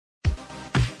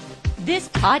This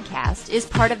podcast is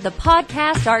part of the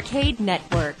Podcast Arcade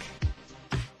Network.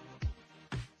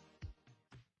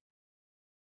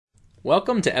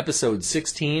 Welcome to episode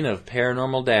 16 of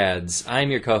Paranormal Dads. I'm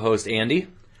your co-host, Andy.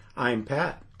 I'm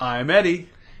Pat. I'm Eddie.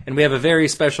 And we have a very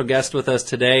special guest with us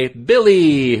today,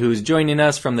 Billy, who's joining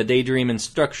us from the Daydream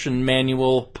Instruction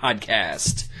Manual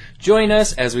podcast. Join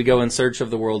us as we go in search of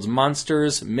the world's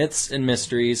monsters, myths, and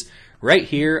mysteries right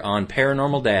here on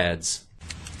Paranormal Dads.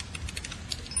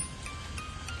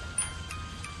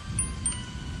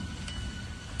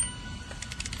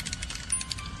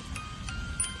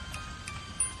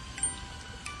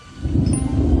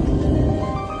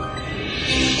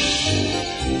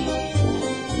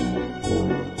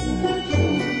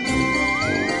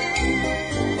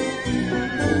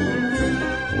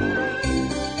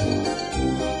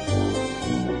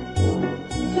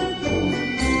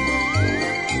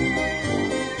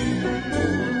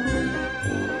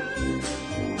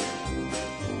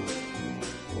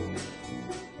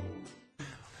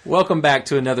 Welcome back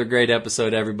to another great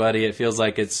episode, everybody. It feels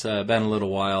like it's been a little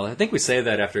while. I think we say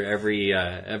that after every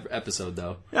episode,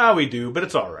 though. Yeah, we do, but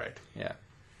it's all right. Yeah.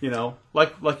 You know,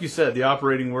 like you said, the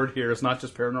operating word here is not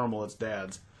just paranormal, it's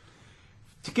dads.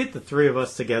 To get the three of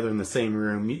us together in the same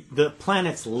room, the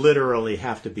planets literally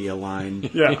have to be aligned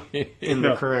in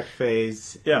the correct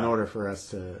phase in order for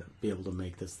us to be able to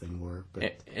make this thing work.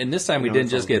 But, and this time we didn't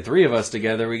just get three of us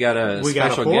together. We got a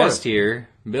special guest here.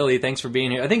 Billy, thanks for being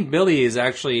here. I think Billy is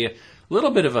actually a little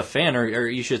bit of a fan, or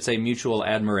you should say mutual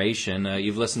admiration.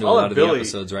 You've listened to a lot of the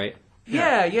episodes, right?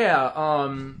 Yeah.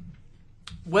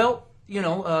 Well, you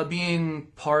know, being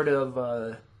part of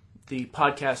the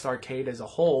podcast arcade as a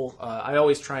whole, I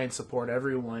always try and support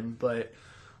everyone, but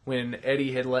when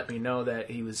Eddie had let me know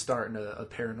that he was starting a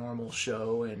paranormal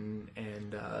show, and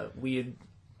we had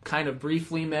kind of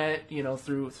briefly met, you know,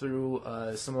 through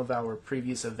some of our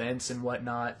previous events and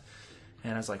whatnot,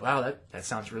 and I was like, wow, that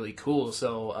sounds really cool.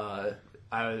 So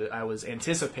I was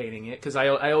anticipating it because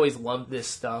I always loved this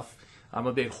stuff. I'm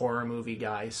a big horror movie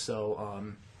guy,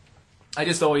 so I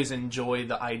just always enjoy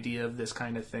the idea of this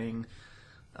kind of thing.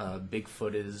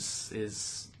 Bigfoot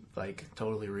is like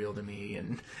totally real to me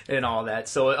and all that.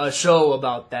 So a show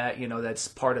about that, you know, that's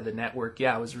part of the network.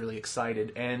 Yeah, I was really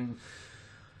excited. And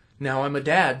now I'm a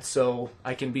dad, so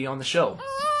I can be on the show.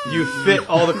 You fit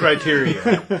all the criteria.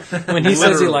 When he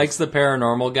says he likes the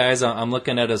paranormal, guys, I'm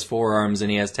looking at his forearms, and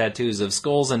he has tattoos of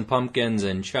skulls and pumpkins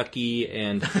and Chucky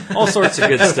and all sorts of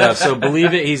good stuff. So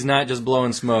believe it, he's not just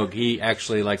blowing smoke. He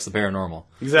actually likes the paranormal.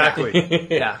 Exactly.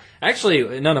 Yeah.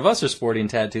 Actually, none of us are sporting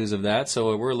tattoos of that,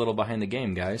 so we're a little behind the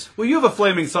game, guys. Well, you have a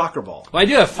flaming soccer ball. Well, I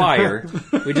do have fire.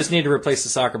 We just need to replace the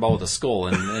soccer ball with a skull,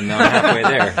 and I'm halfway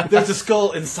there. There's a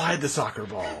skull inside the soccer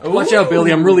ball. Watch out,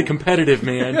 Billy. I'm really competitive,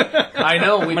 man. I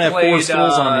know. We have played. 4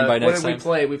 skulls on me by what next did we time.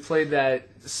 play? We played that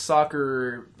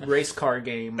soccer race car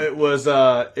game. It was,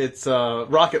 it's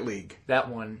Rocket League. That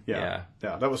one. Yeah,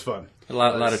 that was fun. A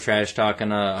lot of trash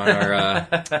talking on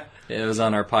our. It was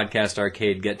on our podcast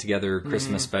arcade get together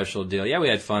Christmas special deal. Yeah, we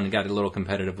had fun. Got a little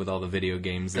competitive with all the video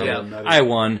games. Yeah. I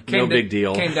won. No big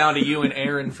deal. Came down to you and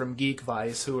Aaron from Geek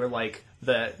Vice, who are like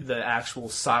the actual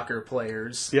soccer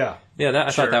players. Yeah. Yeah,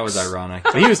 I thought that was ironic.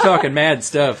 But he was talking mad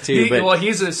stuff too. Well,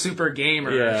 he's a super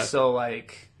gamer, Yeah. so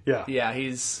like, Yeah.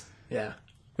 he's.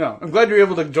 No, I'm glad you're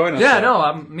able to join us. Yeah,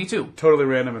 no, me too. Totally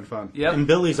random and fun. Yep. and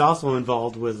Billy's also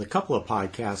involved with a couple of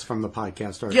podcasts from the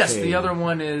Podcast Arcade. Yes, the other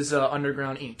one is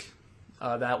Underground Inc.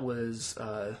 That was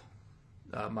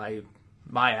my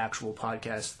actual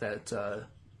podcast that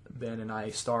Ben and I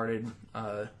started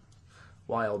a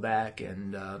while back,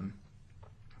 and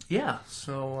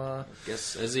so I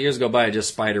guess as the years go by, it just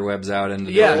spider webs out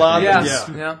into yeah.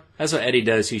 That's what Eddie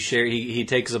does. He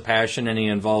takes a passion and he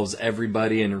involves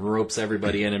everybody and ropes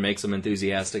everybody in and makes them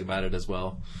enthusiastic about it as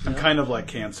well. I'm kind of like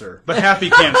cancer, but happy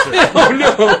cancer. Oh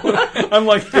no! I'm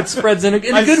like It spreads in a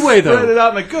good way though. Spread it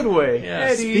out in a good way. Yeah.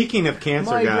 Eddie, Speaking of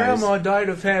cancer, my guys, grandma died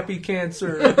of happy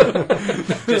cancer.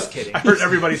 Just kidding. I hurt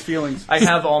everybody's feelings. I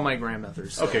have all my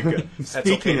grandmothers. So Okay, good. that's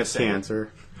speaking okay to of say.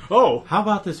 cancer, Oh, how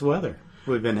about this weather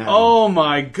we've been having? oh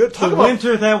my good. the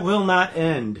winter that will not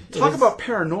end. Talk about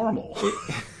paranormal.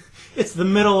 It's the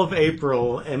middle of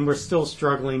April, and we're still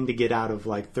struggling to get out of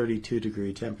like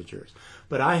 32-degree temperatures.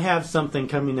 But I have something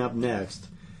coming up next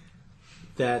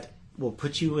that will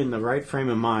put you in the right frame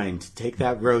of mind to take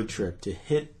that road trip, to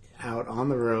hit out on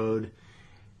the road,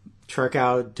 trek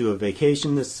out, do a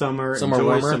vacation this summer, enjoy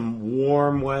warmer? some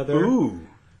warm weather. Ooh.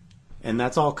 And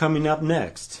that's all coming up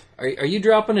next. Are you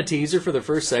dropping a teaser for the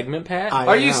first segment, Pat?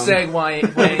 Are you segueing?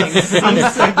 I'm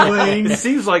segueing. It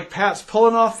seems like Pat's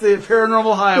pulling off the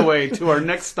paranormal highway to our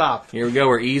next stop. Here we go.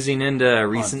 We're easing into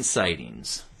recent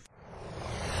sightings.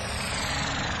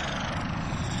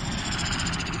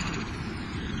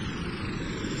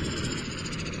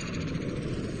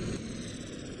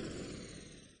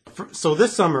 So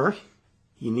this summer,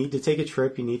 you need to take a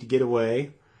trip. You need to get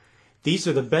away. These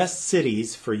are the best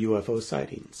cities for UFO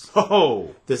sightings.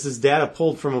 Oh, This is data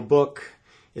pulled from a book.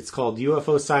 It's called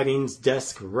UFO Sightings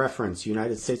Desk Reference,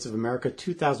 United States of America,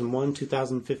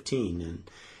 2001-2015. And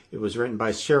it was written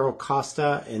by Cheryl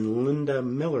Costa and Linda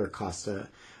Miller Costa.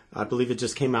 I believe it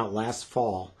just came out last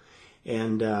fall.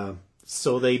 And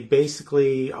so they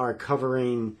basically are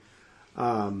covering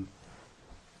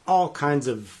all kinds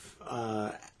of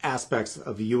aspects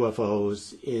of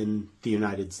UFOs in the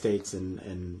United States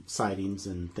and sightings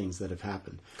and things that have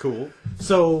happened. cool.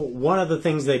 So one of the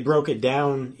things they broke it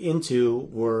down into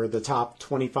were the top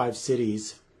 25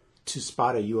 cities to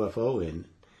spot a UFO in.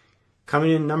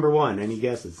 Coming in number 1, any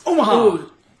guesses? Omaha.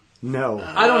 Ooh, No.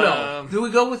 I don't know. Do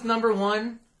we go with number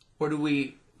 1, or do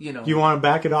we, You want to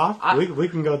back it off? We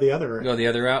can go the other. Go the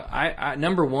other route. I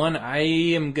number 1, I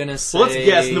am going to say... Well, let's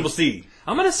guess and then we'll see.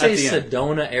 I'm going to say at the end.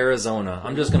 Sedona, Arizona.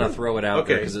 I'm just going to throw it out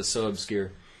there Okay. because it's so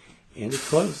obscure. And it's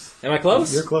close. Am I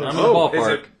close? You're close. I'm in the Oh,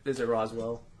 ballpark. is it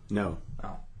Roswell? No.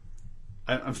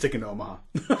 I'm sticking to Omaha.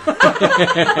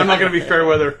 I'm not going to be fair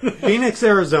weather. Phoenix,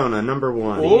 Arizona, number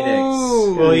 1.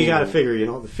 Ooh. Well, you got to figure,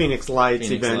 the Phoenix Lights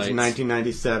Phoenix event Lights. in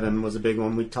 1997 was a big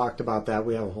one. We talked about that.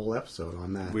 We have a whole episode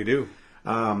on that. We do.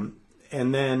 And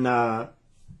then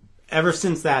ever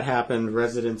since that happened,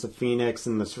 residents of Phoenix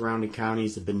and the surrounding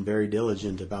counties have been very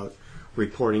diligent about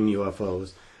reporting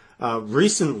UFOs.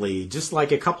 Recently, just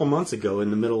like a couple months ago in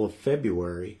the middle of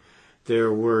February,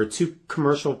 there were 2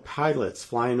 commercial pilots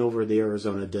flying over the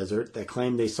Arizona desert that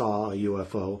claimed they saw a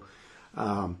UFO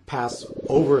pass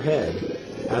overhead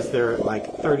as they're at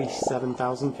like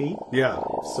 37,000 feet. Yeah.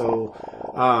 So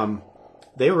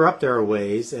they were up there a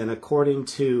ways, and according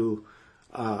to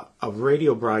a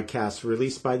radio broadcast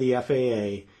released by the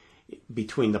FAA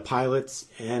between the pilots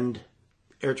and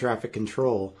air traffic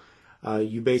control,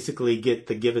 you basically get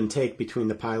the give and take between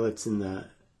the pilots and the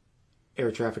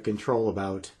air traffic control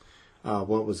about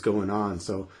what was going on.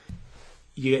 So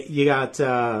you got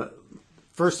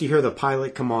first you hear the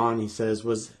pilot come on. He says,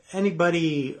 "Was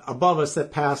anybody above us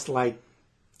that passed like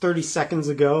 30 seconds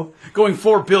ago?" Going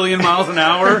 4 billion miles an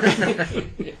hour.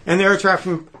 And the air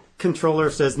traffic controller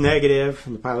says negative,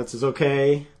 and the pilot says,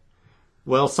 "Okay,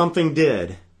 well, something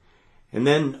did." And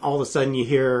then all of a sudden you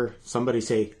hear somebody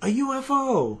say, "A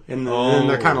UFO!" And then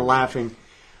they're kind of laughing.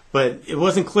 But it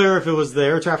wasn't clear if it was the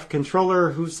air traffic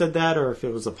controller who said that or if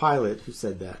it was a pilot who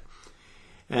said that.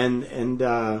 And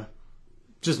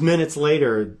just minutes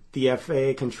later, the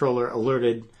FAA controller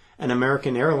alerted an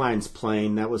American Airlines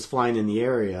plane that was flying in the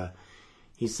area.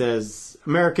 He says,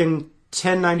 "American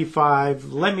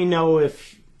 1095, let me know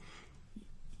if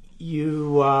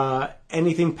you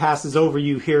anything passes over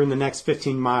you here in the next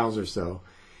 15 miles or so."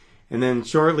 And then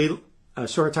a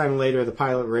short time later, the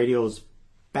pilot radios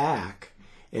back,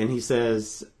 and he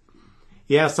says,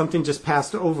 "Yeah, something just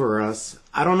passed over us.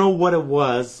 I don't know what it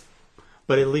was,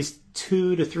 but at least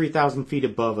 2,000 to 3,000 feet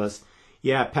above us.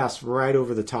 Yeah, it passed right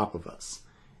over the top of us."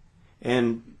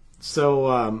 And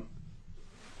so,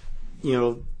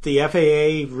 the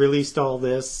FAA released all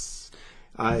this.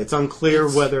 It's unclear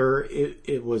whether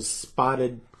it was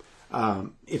spotted,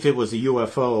 if it was a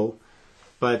UFO,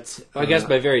 but... I guess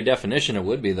by very definition it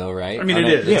would be, though, right? I mean, it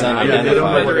is. It's Yeah, I mean, unidentified.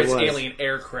 what Whether it it's was. alien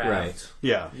aircraft. Right.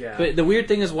 Yeah. Yeah. But the weird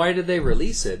thing is, why did they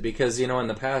release it? Because, in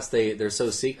the past, they're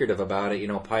so secretive about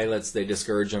it. Pilots, they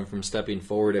discourage them from stepping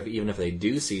forward even if they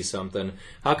do see something.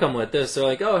 How come with this, they're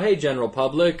like, "Oh, hey, general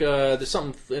public, there's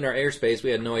something in our airspace. We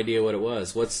had no idea what it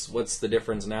was." What's the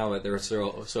difference now that they're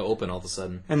so open all of a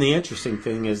sudden? And the interesting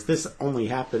thing is this only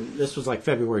happened, this was like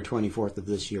February 24th of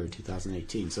this year,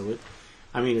 2018. So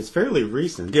it's fairly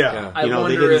recent. Yeah. I They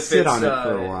wonder didn't if sit it's on it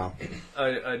for a while.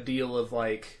 a deal of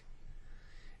like,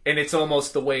 and it's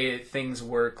almost the way things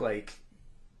work, like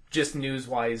just news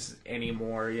wise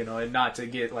anymore, and not to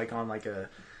get like on like a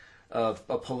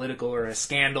political or a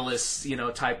scandalous,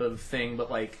 type of thing, but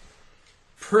like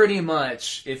pretty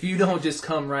much if you don't just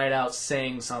come right out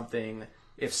saying something,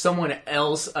 if someone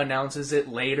else announces it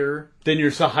later, Then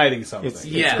you're hiding something. It's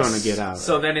yes, going to get out.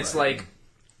 So then it's like,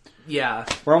 yeah,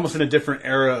 We're almost in a different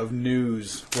era of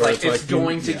news. Where like it's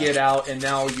going to yeah. get out, and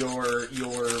now you're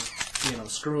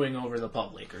screwing over the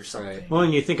public or something. Right. Well,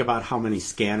 and you think about how many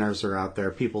scanners are out there,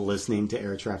 people listening to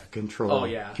air traffic control, Oh,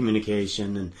 yeah.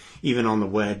 communication, and even on the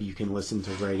web you can listen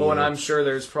to radio. Well, and I'm sure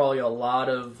there's probably a lot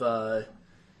of, I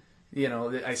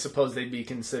suppose they'd be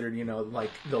considered,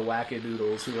 like the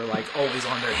wackadoodles who are like always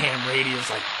on their ham radios,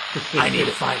 like, I need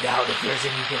to find out if there's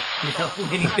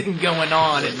anything going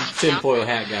on. And Tinfoil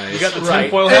hat guys. You got the Right.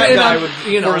 tinfoil hat And guy I'm-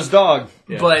 with, for his dog.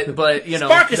 But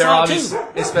Spark is they're on, obviously, too.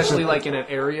 especially like in an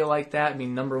area like that. I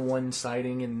mean, number one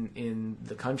sighting in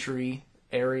the country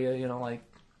area. Like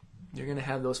you're gonna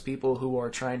have those people who are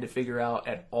trying to figure out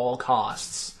at all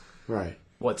costs Right.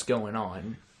 what's going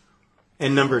on.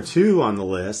 And number 2 on the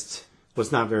list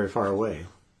was not very far away.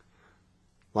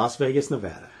 Las Vegas,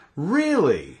 Nevada.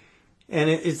 Really? And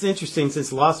it's interesting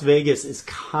since Las Vegas is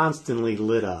constantly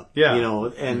lit up. Yeah.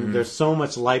 And there's so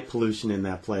much light pollution in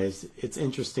that place. It's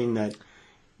interesting that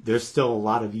there's still a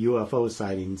lot of UFO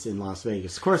sightings in Las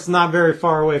Vegas. Of course, not very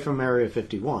far away from Area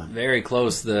 51. Very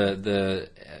close. The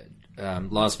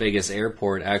Las Vegas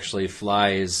airport actually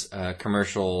flies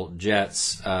commercial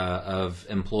jets of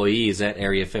employees at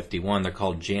Area 51. They're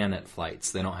called Janet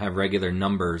flights. They don't have regular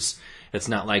numbers. It's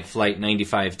not like Flight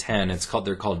 9510.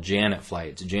 They're called Janet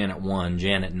flights. Janet 1,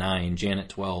 Janet 9, Janet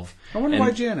 12. I wonder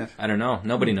why Janet. I don't know.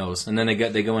 Nobody knows. And then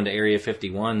they go into Area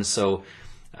 51. So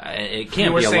it can't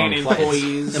You were be a saying long flight.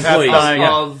 employees Employees.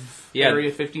 of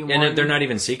Area 51. And they're not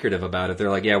even secretive about it. They're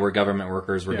like, yeah, we're government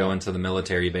workers. We're going to the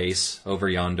military base over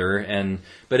yonder.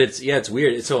 But it's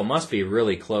weird. So it must be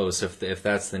really close if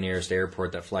that's the nearest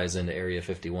airport that flies into Area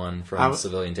 51 from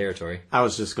civilian territory. I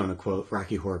was just going to quote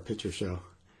Rocky Horror Picture Show.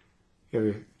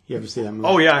 You ever see that movie?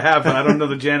 Oh, yeah, I have, but I don't know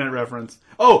the Janet reference.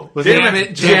 Oh, Damn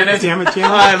it, Janet. Damn it, Janet.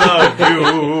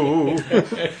 I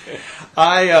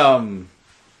love you.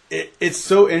 It's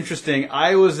so interesting.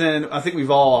 I think we've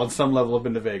all, on some level, have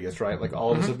been to Vegas, right? Like,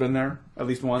 all of us have been there, at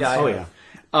least once. Yeah, Oh,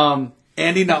 yeah.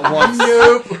 Andy, not once.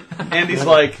 Nope. Andy's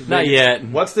like, Not yet.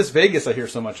 What's this Vegas I hear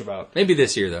so much about? Maybe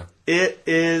this year, though. It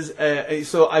is,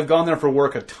 so I've gone there for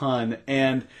work a ton,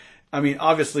 and, I mean,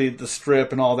 obviously, the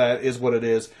Strip and all that is what it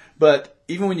is, but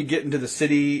even when you get into the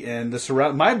city and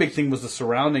my big thing was the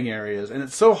surrounding areas, and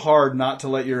it's so hard not to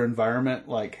let your environment,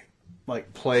 like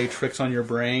play tricks on your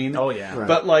brain. Oh, yeah. Right.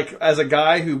 But like as a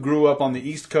guy who grew up on the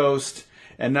East Coast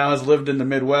and now has lived in the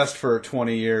Midwest for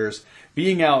 20 years,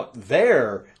 being out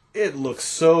there, it looks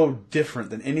so different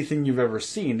than anything you've ever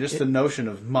seen. Just the notion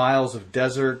of miles of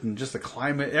desert and just the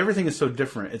climate, everything is so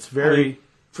different. It's very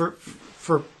for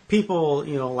people,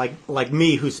 like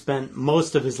me who spent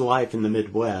most of his life in the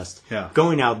Midwest, Yeah.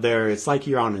 going out there, it's like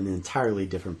you're on an entirely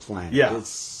different planet. Yeah. It's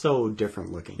so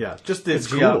different looking. Yeah, just the It's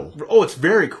cool. Oh, it's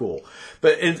very cool,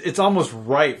 but it's almost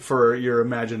right for your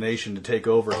imagination to take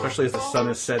over, especially as the sun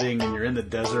is setting and you're in the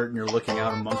desert and you're looking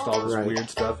out amongst all this Right. weird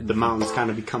stuff. And The mountains kind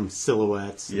of become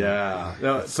silhouettes. Yeah.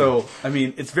 No, so I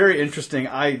mean, it's very interesting.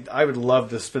 I would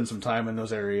love to spend some time in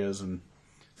those areas and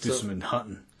do some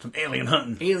hunting, some alien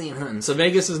hunting. Alien hunting. So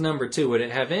Vegas is number 2. Would it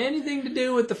have anything to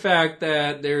do with the fact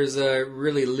that there's a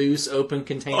really loose open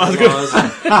container laws?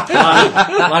 And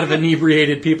a lot of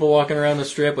inebriated people walking around the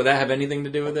Strip. Would that have anything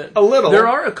to do with it? A little. There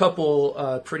are a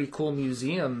couple pretty cool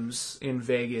museums in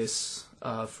Vegas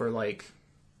for like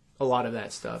a lot of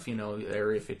that stuff,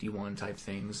 Area 51 type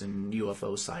things and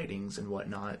UFO sightings and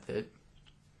whatnot that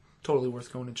totally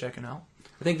worth going and checking out.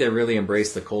 I think they really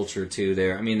embrace the culture too.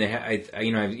 There, I mean,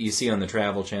 you see on the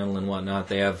Travel Channel and whatnot,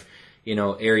 they have,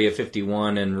 Area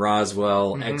 51 and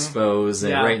Roswell expos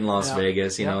Yeah, right in Las yeah,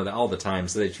 Vegas, yeah. all the time.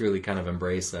 So they truly kind of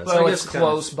embrace that. So Well, I it's guess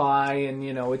close by and,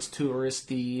 it's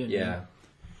touristy. And, Yeah.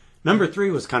 Number 3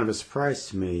 was kind of a surprise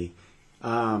to me.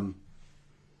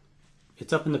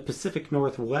 It's up in the Pacific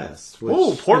Northwest. Which,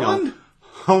 Oh, Portland?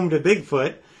 Home to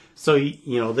Bigfoot. So,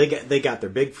 they got their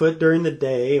Bigfoot during the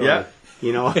day or, Yeah.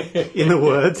 in the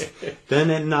woods. Then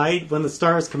at night, when the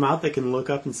stars come out, they can look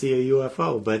up and see a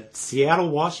UFO. But Seattle,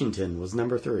 Washington was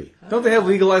number 3. Don't they have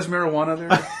legalized marijuana there?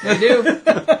 They do.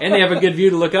 And they have a good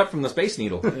view to look up from the Space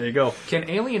Needle. There you go. Can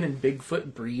alien and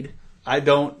Bigfoot breed? I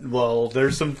don't. Well,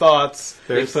 there's some thoughts.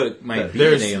 Bigfoot might be an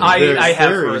there's- alien. I have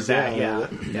heard theories, that, yeah.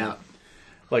 yeah.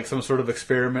 Like some sort of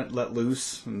experiment let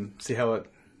loose and see how it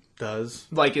does.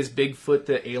 Like, is Bigfoot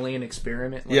the alien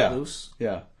experiment let Yeah. loose?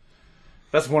 Yeah.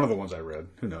 That's one of the ones I read.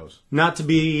 Who knows? Not to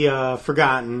be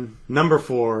forgotten, number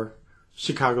 4,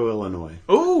 Chicago, Illinois.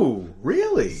 Oh,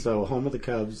 really? So home of the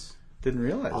Cubs. Didn't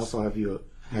realize. Also have UFO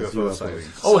UFOs.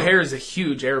 sightings. O'Hare is a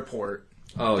huge airport.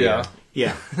 Oh, Yeah.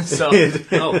 yeah. Yeah. So,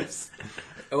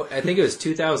 Oh, I think it was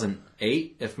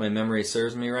 2008, if my memory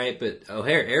serves me right. But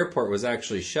O'Hare Airport was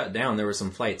actually shut down. There were some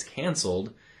flights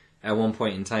canceled at one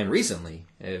point in time recently,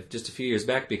 just a few years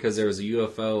back, because there was a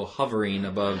UFO hovering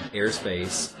above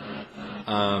airspace.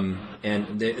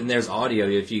 And there's audio.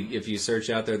 If you search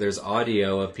out there, there's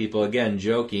audio of people again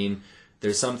joking.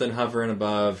 There's something hovering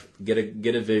above. Get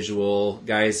a visual,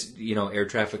 guys. Air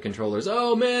traffic controllers.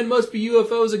 Oh man, must be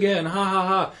UFOs again! Ha ha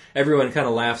ha! Everyone kind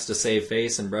of laughs to save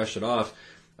face and brush it off.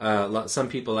 Some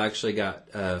people actually got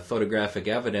photographic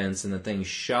evidence, and the thing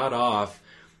shot off,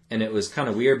 and it was kind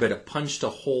of weird, but it punched a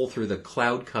hole through the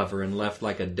cloud cover and left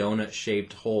like a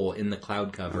donut-shaped hole in the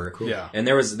cloud cover. Oh, cool. Yeah. And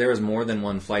there was more than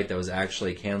one flight that was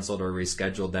actually canceled or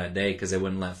rescheduled that day because they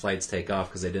wouldn't let flights take off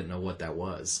because they didn't know what that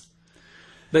was.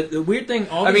 But the weird thing,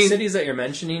 all these cities that you're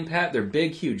mentioning, Pat, they're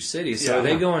big, huge cities. So are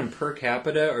they going per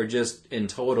capita or just in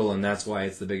total, and that's why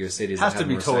it's the bigger cities? It has that to have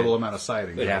be more total sightings? amount of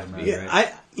sightings. It'd have to be, Yeah,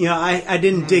 right? I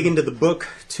didn't dig into the book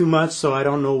too much, so I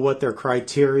don't know what their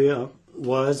criteria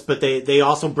was, but they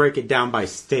also break it down by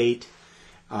state,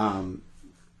 but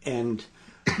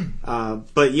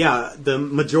yeah, the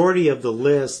majority of the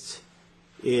list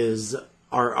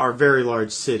are very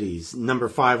large cities. Number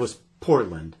 5 was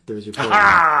Portland. There's your Portland.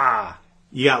 Ah!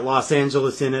 You got Los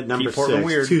Angeles in it. Number Keep Portland 6,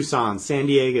 weird. Tucson, San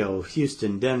Diego,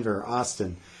 Houston, Denver,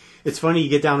 Austin. It's funny, you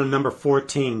get down to number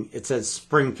 14, it says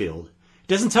Springfield. It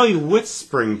doesn't tell you which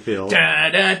Springfield.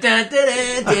 Well,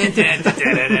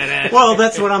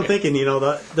 that's what I'm thinking.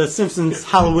 The Simpsons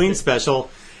Halloween special.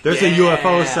 There's a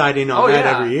UFO sighting on that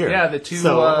every year. Yeah, the two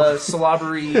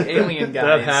slobbery alien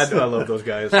guys. I love those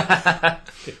guys.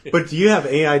 But do you have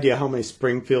any idea how many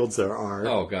Springfields there are?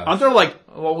 Oh, God. Aren't there like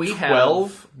Well, we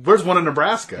 12? There's one in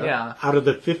Nebraska. Yeah. Out of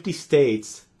the 50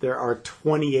 states, there are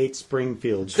 28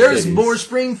 Springfields. There's cities. more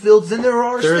Springfields than there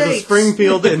are There's states. a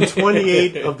Springfield in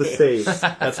 28 of the states.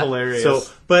 That's hilarious. So,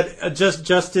 but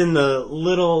just in the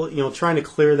little, trying to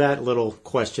clear that little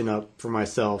question up for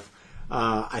myself,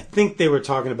 I think they were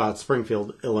talking about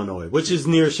Springfield, Illinois, which is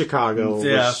near Chicago,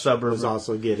 which suburb. was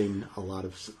also getting a lot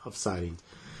of sightings.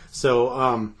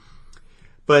 So,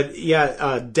 but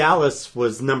yeah, Dallas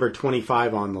was number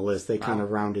 25 on the list. They kind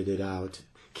of rounded it out.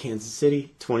 Kansas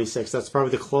City, 26. That's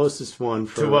probably the closest one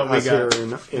for what we us got. here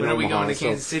in When are we Omaha. going to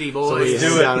Kansas City, So we boys?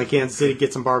 head down to Kansas City,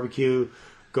 get some barbecue,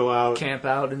 go out, Camp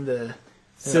out in the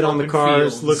sit on the open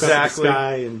cars, fields. look up at the Exactly.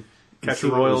 sky, and catch see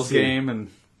a what we Royals see. game and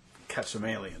catch some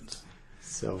aliens.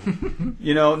 So,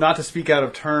 Not to speak out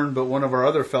of turn, but one of our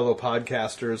other fellow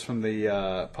podcasters from the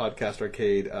Podcast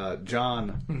Arcade,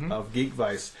 John of Geek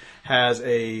Vice, has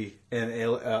a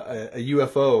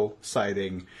UFO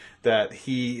sighting that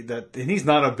and he's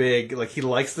not a big, he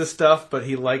likes this stuff, but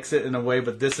he likes it in a way,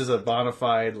 but this is a bona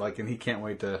fide, and he can't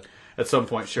wait to at some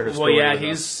point share his story. Well, yeah,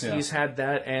 with us. he's had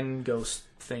that and ghost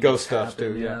things. Ghost stuff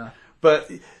happen, too, yeah. But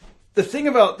the thing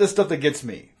about this stuff that gets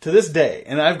me to this day,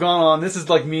 and I've gone on, this is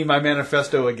like me, my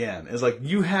manifesto again, is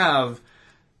you have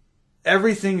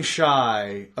everything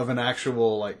shy of an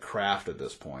actual craft at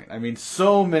this point. I mean,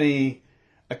 so many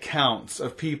accounts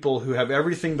of people who have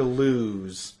everything to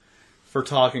lose for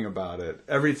talking about it.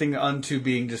 Everything unto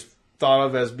being just thought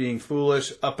of as being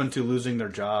foolish, up into losing their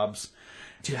jobs.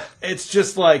 Yeah. It's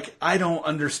just I don't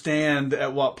understand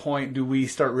at what point do we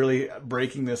start really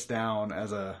breaking this down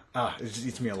as it just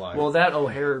eats me alive. Well, that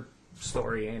O'Hare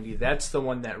story, Andy, that's the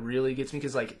one that really gets me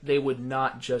because they would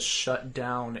not just shut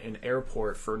down an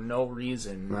airport for no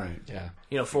reason. right.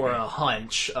 Yeah. For a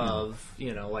hunch of,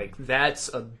 that's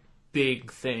a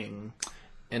big thing.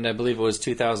 And I believe it was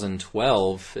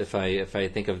 2012, if I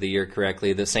think of the year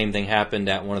correctly. The same thing happened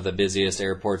at one of the busiest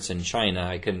airports in China.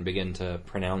 I couldn't begin to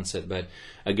pronounce it, but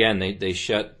again, they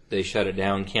shut it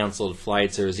down, canceled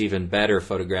flights. There was even better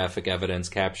photographic evidence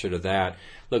captured of that.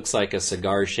 Looks like a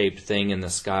cigar-shaped thing in the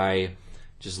sky,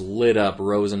 just lit up,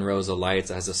 rows and rows of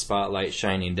lights. It has a spotlight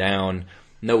shining down.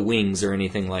 No wings or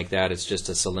anything like that. It's just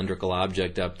a cylindrical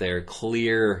object up there.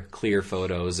 Clear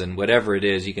photos, and whatever it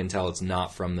is, you can tell it's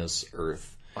not from this Earth.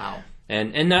 Wow.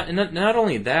 And not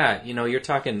only that, you're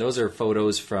talking, those are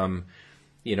photos from,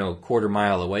 quarter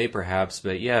mile away perhaps,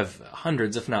 but you have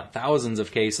hundreds, if not thousands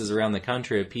of cases around the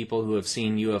country of people who have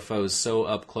seen UFOs so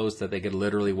up close that they could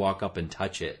literally walk up and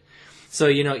touch it. So,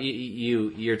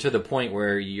 you're to the point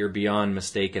where you're beyond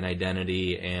mistaken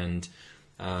identity and,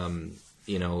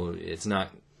 it's not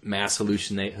mass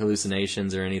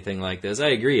hallucinations or anything like this. I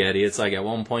agree, Eddie. It's at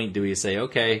one point do we say,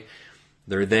 okay,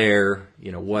 they're there,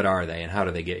 what are they and how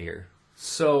do they get here?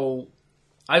 So,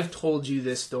 I've told you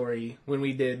this story when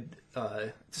we did,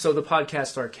 so the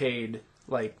Podcast Arcade,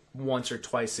 once or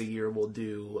twice a year we'll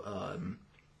do, a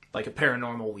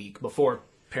paranormal week before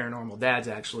Paranormal Dads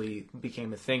actually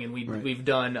became a thing. And we've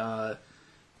done,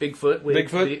 Bigfoot and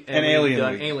we've Alien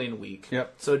done Week. Alien Week.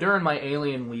 Yep. So during my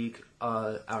Alien Week,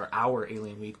 our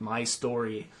Alien Week, my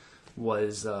story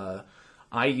was,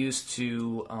 I used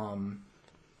to,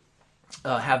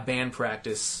 have band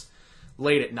practice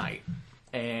late at night,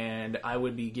 and I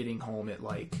would be getting home at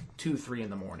 2-3 in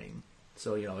the morning.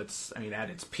 So it's at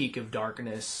its peak of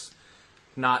darkness,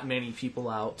 not many people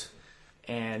out,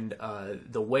 And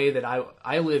the way that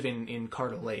I live in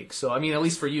Carter Lake, so I mean, at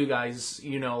least for you guys,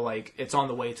 like it's on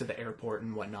the way to the airport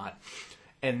and whatnot.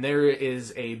 And there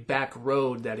is a back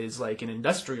road that is like an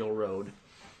industrial road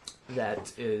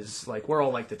that is like where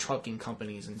all like the trucking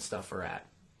companies and stuff are at.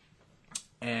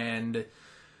 And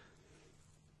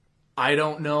I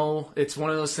don't know. It's one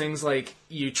of those things like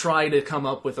you try to come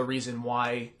up with a reason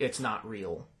why it's not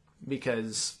real,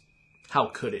 because how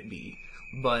could it be?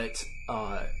 But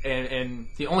and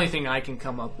the only thing I can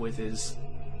come up with is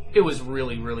it was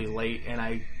really, really late, and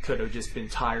I could have just been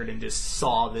tired and just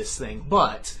saw this thing.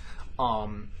 But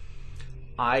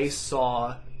I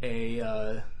saw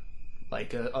a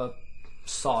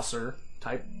saucer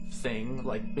type thing,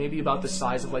 like maybe about the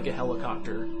size of like a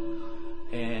helicopter,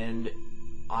 and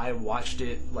I watched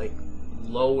it like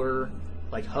lower,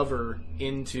 like hover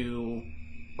into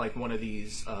like one of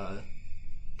these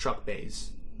truck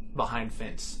bays behind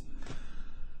fence.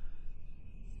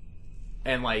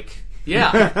 And like,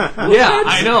 yeah, yeah,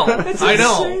 I know.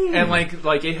 insane. And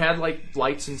like it had like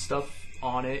lights and stuff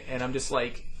on it, and I'm just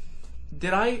like,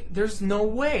 there's no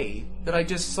way that I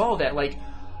just saw that. Like,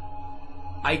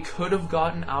 I could have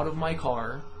gotten out of my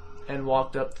car and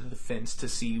walked up to the fence to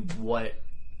see what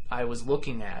I was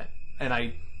looking at, and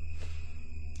I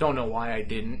don't know why I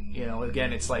didn't.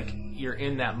 Again, it's like you're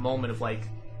in that moment of like,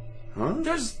 Huh?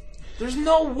 There's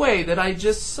no way that I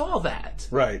just saw that.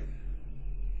 Right.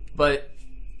 But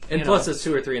And plus, it's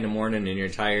 2 or 3 in the morning, and you're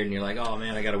tired, and you're like, "Oh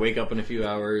man, I got to wake up in a few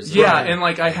hours." Yeah, and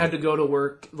like I had to go to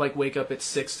work, like wake up at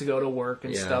 6 to go to work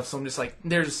and Yeah. stuff. So I'm just like,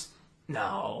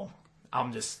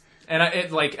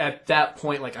 and like at that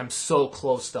point, like I'm so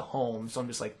close to home, so I'm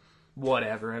just like,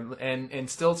 whatever. And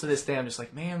still to this day, I'm just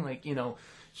like, man, like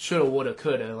shoulda, woulda,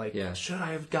 coulda. Like, Yeah. should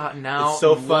I have gotten out? It's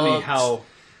so and funny looked? how...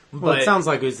 Well, But- it sounds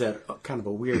like it was that kind of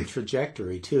a weird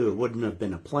trajectory too. It wouldn't have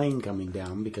been a plane coming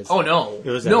down because Oh no, it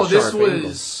was at no. a This sharp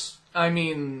was, I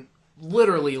mean,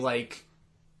 literally like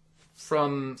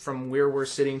from where we're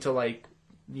sitting to like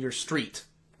your street.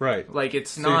 Right. Like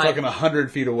it's So not. you're talking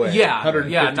 100 feet away. Yeah,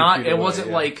 150 yeah. Not. feet It away, wasn't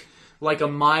yeah. like a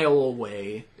mile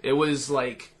away. It was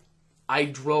like I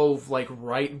drove like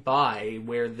right by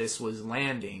where this was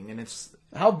landing, and it's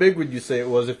How big would you say it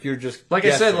was if you're just like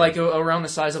I said, guessing? like around the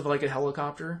size of like a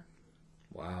helicopter.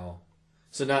 Wow.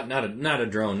 So not a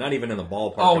drone, not even in the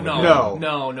ballpark. Oh of a no, drone.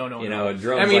 no. A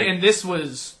drone. I mean, and this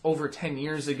was over 10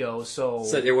 years ago, so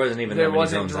there wasn't even there that many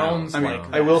wasn't drones. drones out. I mean,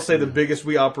 like I will say the biggest,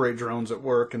 we operate drones at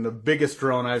work, and the biggest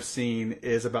drone I've seen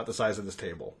is about the size of this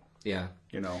table. Yeah,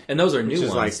 And and those are Which new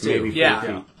is ones like too. maybe Yeah. 4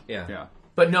 feet. Yeah. Yeah.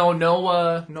 But no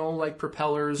like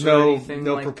propellers or No- anything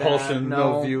no like propulsion, that.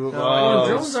 no view of- no, Well, Oh.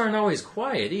 drones aren't always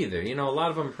quiet either. A lot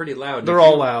of them are pretty loud. They're If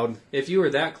all you- loud. If you were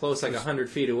that close, like 100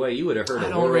 feet away, you would have heard I a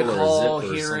don't whirl or recall a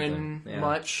zip or hearing something. Yeah.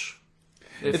 much.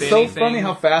 If It's anything. so funny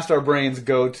how fast our brains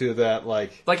go to that,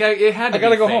 like, it had to I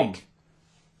gotta be go fake. home.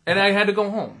 And I had to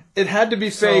go home. it had to be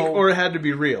fake So- or it had to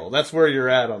be real. That's where you're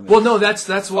at on this. Well, no, that's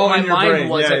what Oh, my in your mind brain.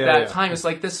 was Yeah, at yeah, that yeah. time. It's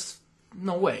like this.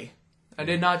 No way. I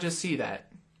did not just see that.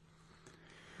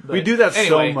 But We do that so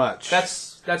anyway, much.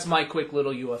 That's my quick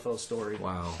little UFO story.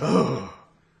 Wow.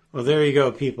 Well, there you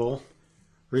go, people.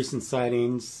 Recent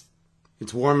sightings.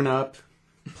 It's warming up.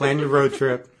 Plan your road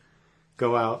trip.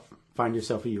 Go out. Find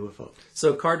yourself a UFO.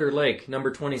 So Carter Lake,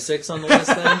 number 26 on the list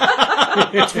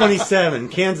then? 27.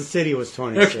 Kansas City was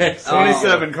 26. Okay.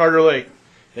 27, Carter Lake.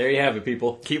 There you have it,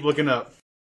 people. Keep looking up.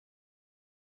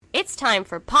 It's time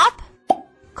for pop,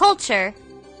 culture,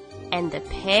 and the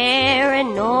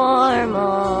paranormal.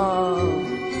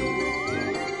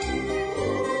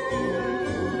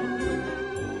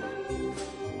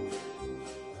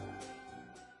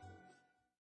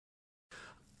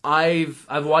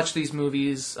 I've watched these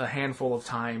movies a handful of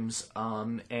times,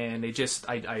 and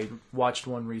I watched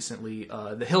one recently.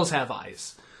 The Hills Have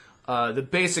Eyes. The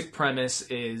basic premise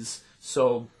is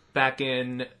so back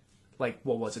in like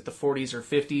what was it, the 40s or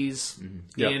 50s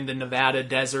Yep. in the Nevada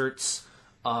deserts,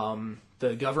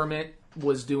 the government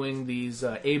was doing these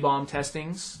A-bomb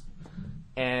testings,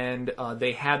 and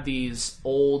they had these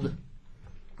old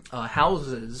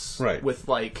houses Right. with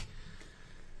like.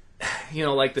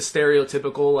 Like the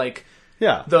stereotypical, like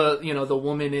Yeah. the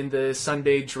woman in the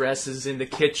Sunday dress is in the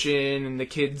kitchen and the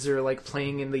kids are like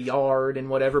playing in the yard and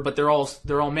whatever, but they're all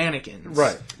mannequins,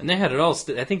 Right. And they had it all.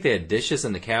 I think they had dishes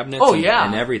in the cabinets. Oh and, yeah,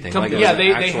 and everything. Com- Like it yeah, was they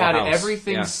an actual had house.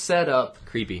 everything Yeah. set up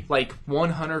Creepy. like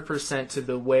 100% to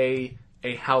the way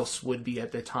a house would be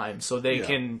at the time, so they Yeah.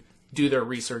 can do their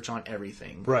research on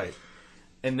everything, Right.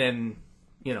 and then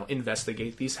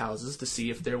investigate these houses to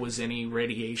see if there was any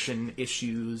radiation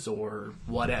issues or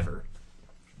whatever.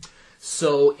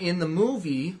 So in the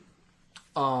movie,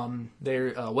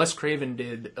 Wes Craven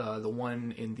did the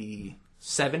one in the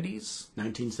 70s.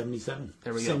 1977.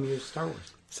 There we go. Same year as Star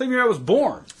Wars. Same year I was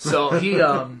born. So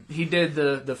he did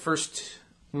the first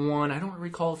one. I don't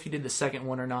recall if he did the second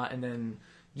one or not. And then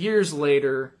years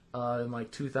later, in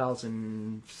like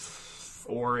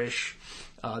 2004-ish,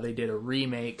 they did a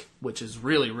remake, which is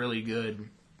really, really good.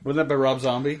 Wasn't that by Rob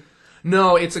Zombie?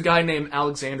 No, it's a guy named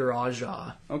Alexander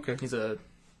Aja. Okay. He's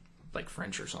like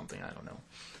French or something. I don't know.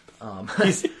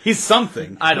 He's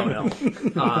something. I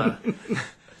don't know.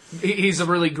 He's a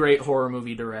really great horror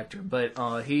movie director, but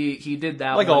he did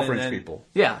that like one, all and French then- people.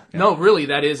 Yeah. No, really,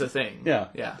 that is a thing. Yeah.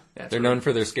 That's They're known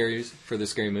for their scary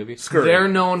movies. Scurry. They're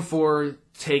known for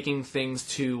taking things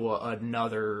to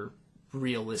another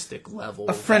realistic level,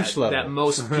 A French level. that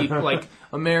most people like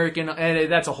American, and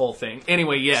that's a whole thing.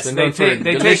 Anyway, yes, They're they known for take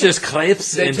delicious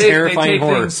crepes and terrifying they take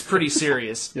horror. things pretty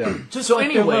serious. Yeah. Just So like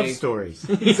their anyway- love stories.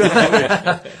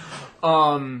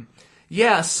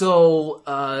 Yeah, so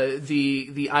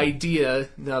the idea,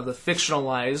 now the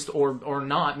fictionalized or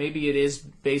not, maybe it is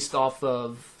based off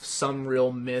of some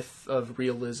real myth of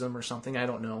realism or something, I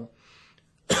don't know.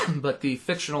 But the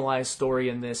fictionalized story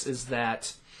in this is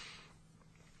that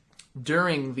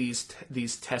during these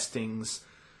testings,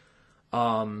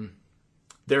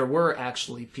 there were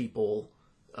actually people,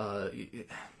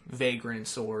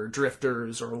 vagrants or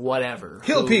drifters or whatever.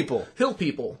 Hill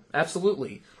people,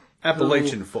 absolutely.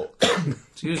 Appalachian folk.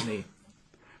 Excuse me.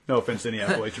 No offense to any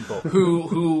Appalachian folk.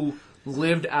 who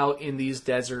lived out in these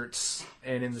deserts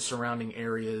and in the surrounding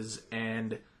areas,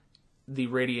 and the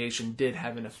radiation did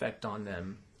have an effect on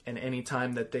them. And any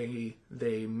time that they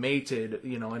mated,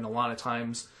 and a lot of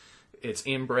times it's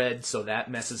inbred, so that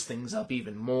messes things up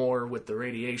even more with the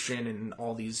radiation. And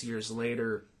all these years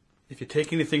later, If you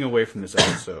take anything away from this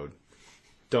episode,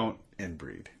 don't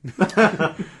inbreed.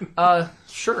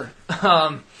 sure.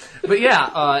 But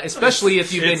yeah, especially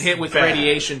if you've been hit with bad.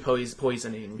 radiation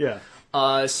poisoning. Yeah.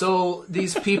 So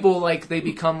these people, they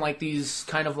become like these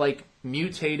kind of like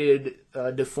mutated,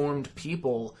 deformed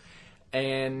people,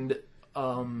 and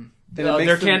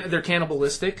they're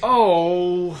cannibalistic.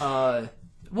 Oh.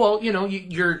 Well,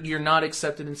 you're not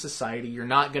accepted in society. You're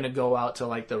not going to go out to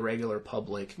like the regular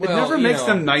public. It never makes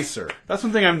them nicer. That's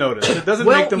one thing I've noticed. It doesn't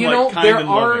make them kind there and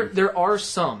are loving. there are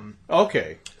some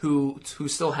Okay. who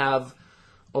still have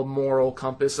a moral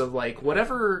compass of like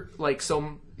whatever, like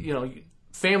some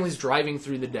families driving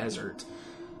through the desert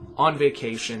on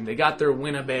vacation. They got their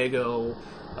Winnebago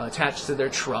attached to their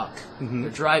truck. Mm-hmm.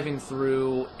 They're driving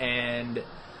through and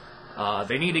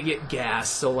they need to get gas.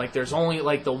 So like there's only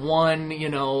like the one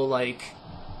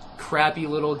crappy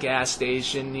little gas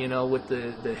station with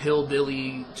the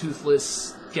hillbilly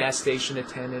toothless gas station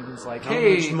attendant who's like, How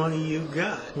hey, much money you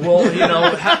got? well,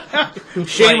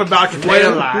 Shame about your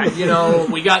tail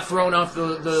line. we got thrown off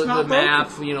the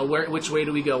map. Which way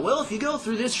do we go? Well, if you go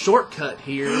through this shortcut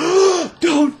here,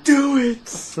 Don't do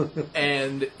it.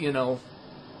 and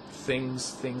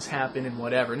things happen and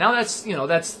whatever. Now that's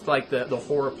like the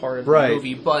horror part of the Right.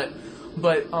 movie, but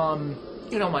my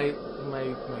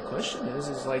question is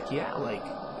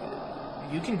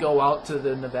you can go out to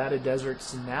the Nevada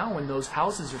deserts now and those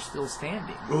houses are still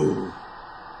standing. Ooh,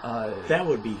 that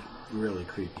would be really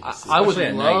creepy. To see. I would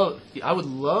Especially at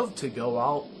love to go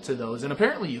out to those, and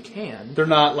apparently you can. They're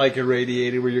not like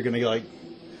irradiated where you're going to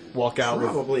walk out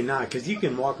with. Probably not, because you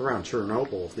can walk around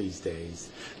Chernobyl these days.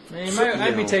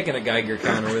 I'd be taking a Geiger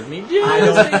counter with me.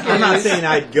 I'm not saying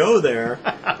I'd go there,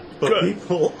 but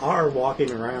people are walking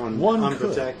around One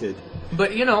unprotected.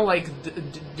 But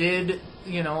did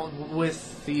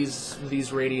with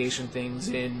these radiation things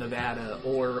in Nevada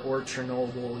or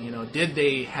Chernobyl, did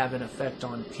they have an effect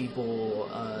on people?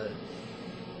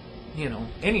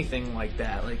 Anything like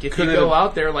that. Like if Could you it go have-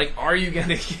 out there, like are you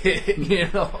gonna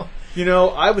get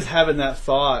I was having that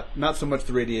thought, not so much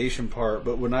the radiation part,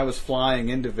 but when I was flying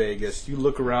into Vegas, you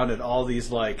look around at all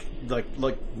these like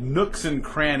nooks and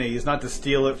crannies, not to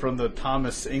steal it from the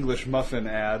Thomas English muffin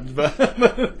ad, but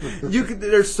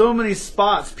there's so many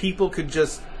spots people could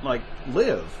just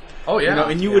live. Oh yeah,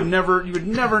 and you would never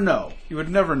know. You would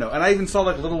never know. And I even saw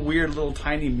little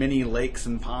tiny mini lakes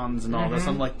and ponds and all this.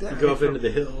 I'm like, that. Go up into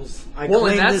the hills. I Well,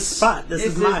 and claim that's- this spot. This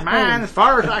is my mine home. as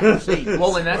far as I can see.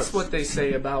 Well, and that's what they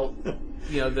say about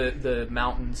the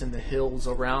mountains and the hills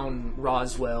around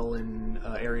Roswell and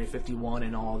Area 51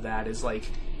 and all of that is like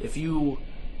if you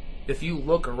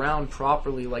look around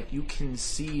properly, like you can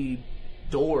see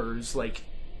doors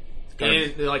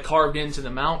carved into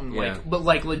the mountain, Yeah. but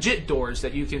legit doors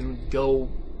that you can go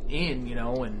in,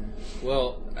 and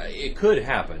Well, it could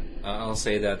happen. I'll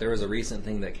say that there was a recent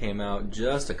thing that came out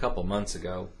just a couple months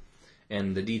ago,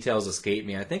 and the details escape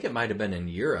me. I think it might have been in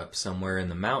Europe, somewhere in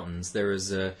the mountains. There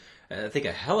was I think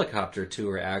a helicopter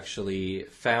tour actually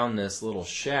found this little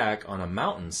shack on a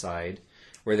mountainside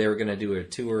where they were going to do a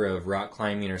tour of rock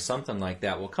climbing or something like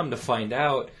that. Well, come to find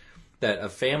out that a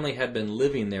family had been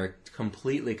living there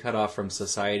completely cut off from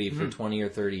society for 20 or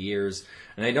 30 years.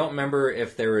 And I don't remember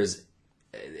if there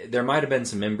might have been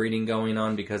some inbreeding going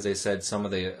on, because they said some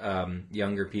of the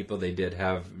younger people, they did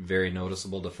have very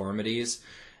noticeable deformities.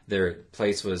 Their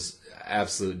place was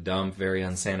absolute dump, very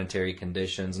unsanitary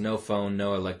conditions, no phone,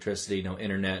 no electricity, no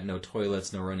internet, no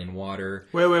toilets, no running water.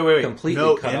 Wait. Completely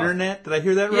no cut internet? off. Did I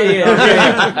hear that right?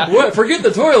 Yeah. What? Forget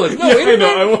the toilets. No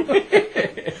internet.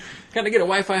 No, Can I get a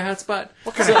Wi-Fi hotspot?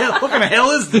 what kind of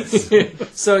hell is this?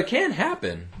 So it can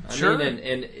happen. I Sure. mean,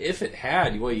 and if it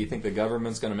had, what, you think the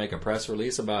government's going to make a press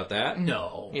release about that?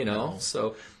 No. No.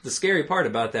 So the scary part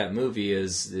about that movie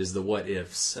is the what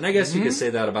ifs, and I guess you could say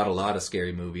that about a lot of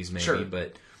scary movies, maybe. Sure.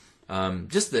 But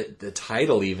just the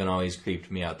title even always creeped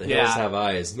me out. The Yeah. Hills Have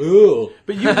Eyes. Ooh.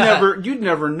 But you'd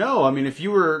never know. I mean, if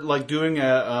you were like doing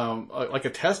a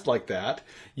test like that,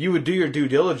 you would do your due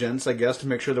diligence, I guess, to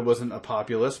make sure there wasn't a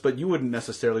populace, but you wouldn't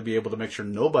necessarily be able to make sure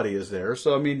nobody is there.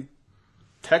 So, I mean,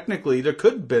 technically, there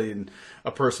could be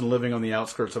a person living on the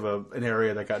outskirts of an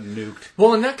area that got nuked.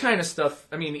 Well, and that kind of stuff.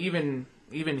 I mean,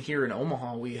 even here in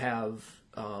Omaha, we have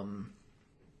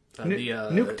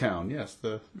Nuketown, yes.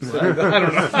 I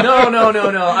don't know.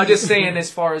 No. I'm just saying, as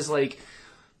far as like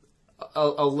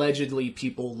allegedly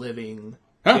people living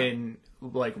in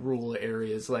like rural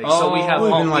areas, like so we have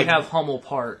even like we have Hummel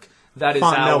Park. That is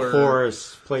Fontenelle our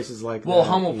Forest, places like that. Well,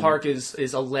 Hummel Park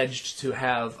is alleged to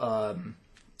have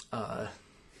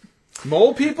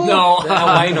Mole people? no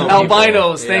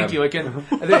albinos. people. Thank Yeah. you. I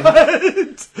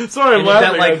can. Sorry, I'm that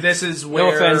laughing. like this is where.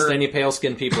 No offense to any pale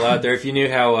skinned people out there. If you knew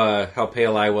how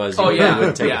pale I was, you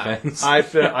wouldn't take offense. I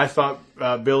thought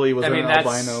Billy was I mean, an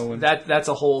albino. that's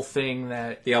a whole thing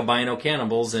that. The albino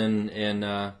cannibals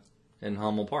in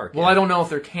Hummel Park. Well, I don't know if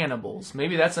they're cannibals.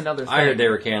 Maybe that's another thing. I heard they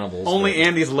were cannibals. Only but-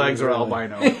 Andy's legs are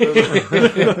albino.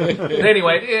 But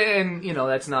anyway, and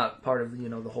that's not part of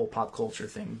the whole pop culture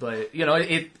thing. But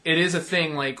it is a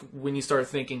thing. Like when you start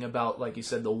thinking about, like you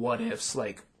said, the what ifs.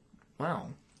 Like, wow.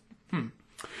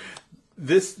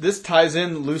 This ties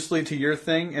in loosely to your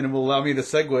thing, and it will allow me to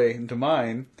segue into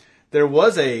mine. There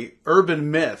was a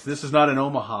urban myth. This is not in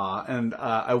Omaha, and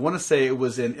I want to say it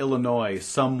was in Illinois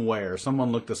somewhere.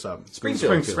 Someone look this up.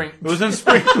 Springfield. Spring. It was in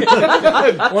Springfield.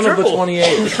 One of the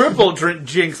 28. Triple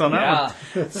jinx on that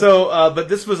one. So, but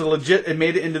this was a legit. It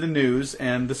made it into the news,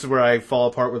 and this is where I fall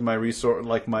apart with my my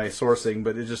sourcing.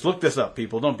 But just look this up,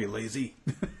 people. Don't be lazy.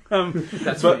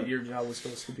 That's what your job was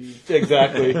supposed to be.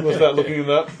 Exactly. Was that looking it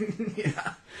up?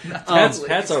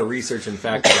 Pat's our research and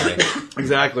fact guy.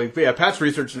 Exactly. But yeah, Pat's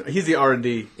research. He's the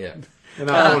R&D. Yeah. And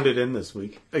I phoned it in this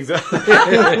week. Exactly.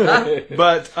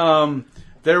 But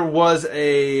there was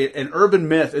an urban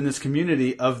myth in this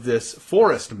community of this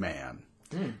forest man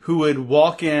who would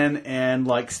walk in and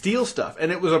like steal stuff.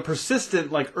 And it was a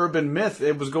persistent like urban myth.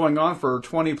 It was going on for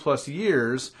 20 plus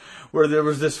years where there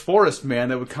was this forest man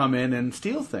that would come in and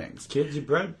steal things. Kids, you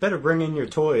better bring in your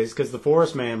toys because the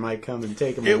forest man might come and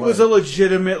take them away. It was a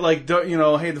legitimate, like,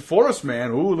 hey, the forest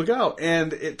man, ooh, look out.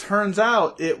 And it turns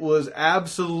out it was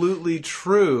absolutely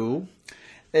true.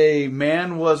 A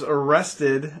man was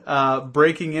arrested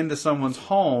breaking into someone's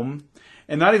home,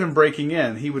 and not even breaking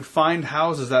in. He would find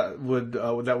houses that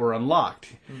were unlocked,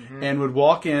 and would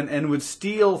walk in and would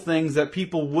steal things that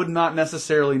people would not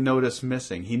necessarily notice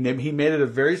missing. He made it a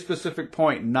very specific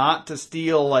point not to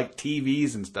steal like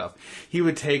TVs and stuff. He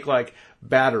would take like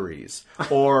batteries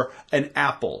or an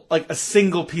apple, like a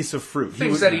single piece of fruit.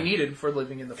 Things that he needed for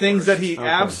living in the Things forest. that he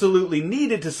absolutely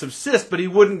needed to subsist, but he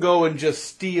wouldn't go and just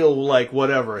steal like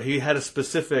whatever. He had a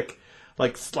specific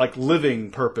like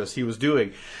living purpose he was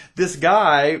doing. This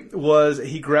guy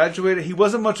he graduated. He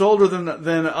wasn't much older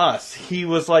than us. He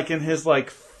was like in his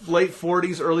like late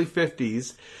 40s, early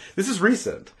 50s. This is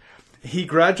recent. He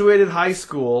graduated high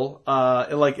school in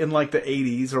the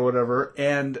 80s or whatever,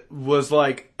 and was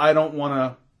like,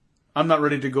 I'm not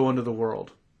ready to go into the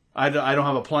world. I don't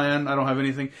have a plan. I don't have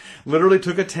anything. Literally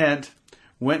took a tent,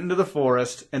 went into the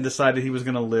forest, and decided he was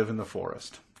going to live in the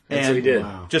forest. That's what he did.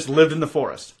 Wow. Just lived in the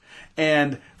forest.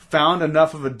 And found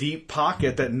enough of a deep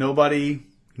pocket that nobody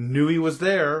knew he was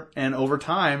there. And over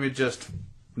time,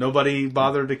 nobody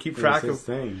bothered to keep track of.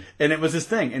 thing. And it was his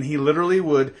thing. And he literally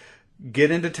would get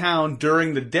into town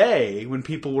during the day when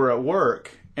people were at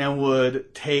work and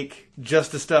would take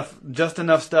just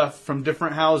enough stuff from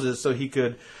different houses so he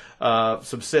could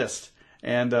subsist.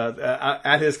 And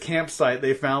at his campsite,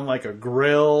 they found like a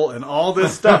grill and all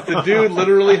this stuff. The dude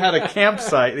literally had a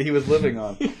campsite that he was living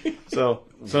on. So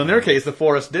in their case, the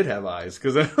forest did have eyes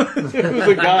because it was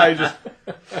a guy just,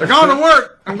 they're going to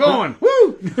work. I'm going.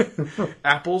 Woo!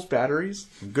 Apples, batteries,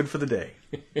 good for the day.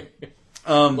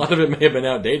 A lot of it may have been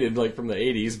outdated, like from the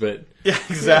 80s, but yeah,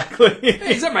 exactly.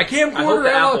 Hey, is that my I hope camcorder?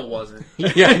 the Apple wasn't.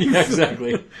 yeah,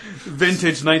 exactly.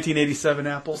 Vintage 1987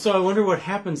 Apple. So I wonder what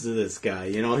happens to this guy.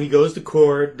 You know, he goes to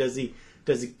court. Does he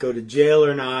go to jail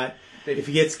or not? If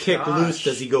he gets kicked loose,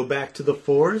 does he go back to the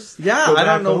forest? Yeah, Go I back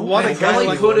don't know home? what They a guy probably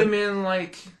like put him in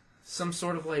like some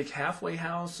sort of like halfway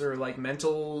house or like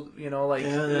mental, like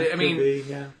Yeah, that I mean, could be,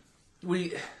 yeah.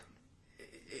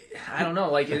 I don't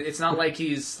know. Like it's not like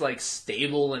he's like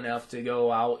stable enough to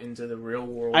go out into the real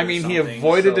world. I or mean, he something,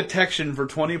 avoided so- detection for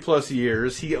 20 plus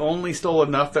years. He only stole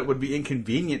enough that would be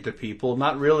inconvenient to people,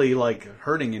 not really like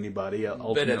hurting anybody.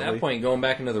 Ultimately, But at that point, going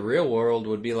back into the real world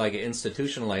would be like an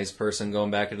institutionalized person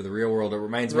going back into the real world. It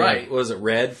reminds me, Right. of, was it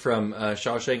Red from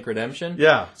Shawshank Redemption?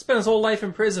 Yeah. Spent his whole life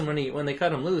in prison. When they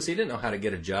cut him loose, he didn't know how to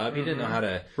get a job. He didn't know how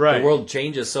to. Right. The world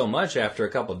changes so much after a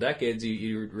couple decades.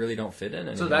 You really don't fit in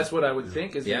anymore. So that's what I would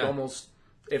think is Yeah. he'd almost,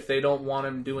 if they don't want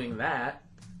him doing that,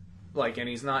 like, and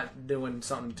he's not doing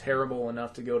something terrible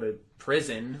enough to go to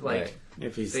prison, like, Right.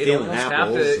 If he's they'd stealing almost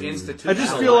apples. have to and- institutionalize I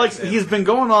just feel like him. he's been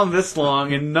going on this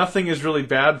long and nothing is really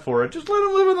bad for it. Just let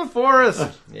him live in the forest.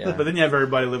 Yeah. But then you have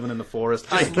everybody living in the forest.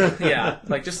 Yeah,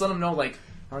 like, just let them know, like,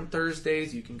 on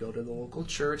Thursdays you can go to the local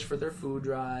church for their food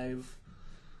drive.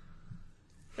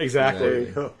 Exactly. There you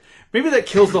go. Maybe that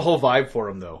kills the whole vibe for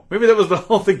him, though. Maybe that was the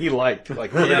whole thing he liked.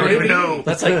 Like, we don't even know.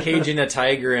 That's like caging a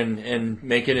tiger and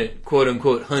making it "quote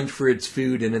unquote" hunt for its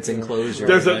food in its enclosure.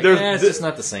 There's a- Like, there's- it's just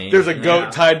not the same. There's a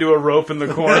goat tied to a rope in the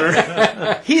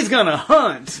corner. He's gonna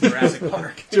hunt. Jurassic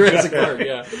Park. Jurassic Park,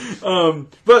 yeah.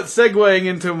 But segueing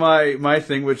into my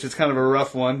thing, which is kind of a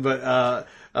rough one, but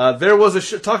there was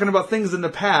a talking about things in the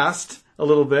past a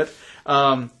little bit.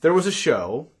 There was a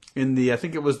show in I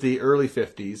think it was the early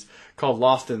 50s called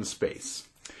Lost in Space.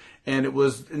 And it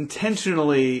was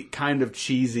intentionally kind of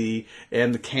cheesy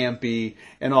and campy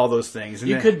and all those things. And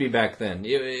You could be back then.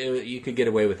 You could get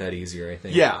away with that easier, I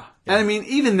think. Yeah. And I mean,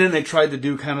 even then they tried to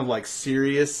do kind of like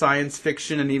serious science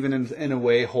fiction and even in a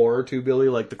way horror too, Billy,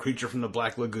 like The Creature from the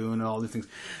Black Lagoon and all these things.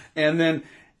 And then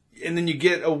you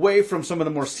get away from some of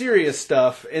the more serious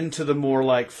stuff into the more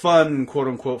like fun, quote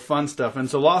unquote, fun stuff. And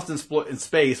so Lost in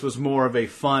Space was more of a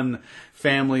fun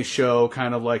family show,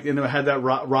 kind of like, it had that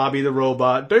Robbie the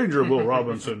Robot, Danger Will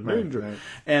Robinson, danger. Right.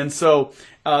 And so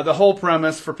the whole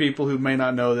premise for people who may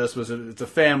not know this was it's a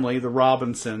family, the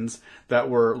Robinsons,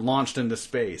 that were launched into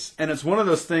space. And it's one of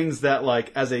those things that,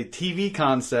 like, as a TV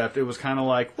concept, it was kind of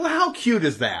like, well, how cute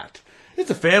is that? It's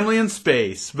a family in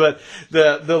space, but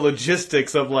the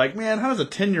logistics of like, man, how does a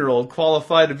 10-year-old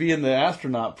qualify to be in the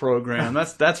astronaut program?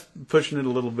 That's pushing it a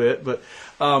little bit, but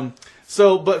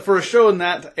but for a show in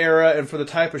that era and for the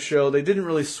type of show, they didn't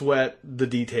really sweat the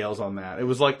details on that. It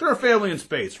was like, they're a family in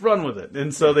space, run with it,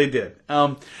 and so they did.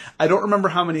 I don't remember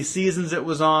how many seasons it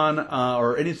was on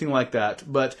or anything like that,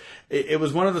 but it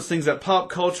was one of those things that pop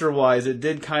culture wise, it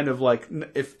did kind of like,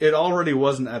 if it already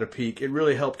wasn't at a peak, it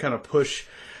really helped kind of push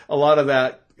a lot of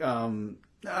that,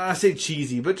 I say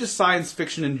cheesy, but just science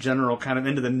fiction in general kind of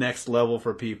into the next level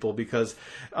for people, because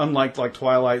unlike like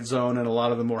Twilight Zone and a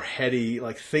lot of the more heady,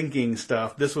 like thinking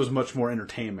stuff, this was much more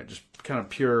entertainment, just kind of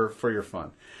pure for your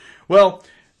fun. Well,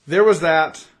 there was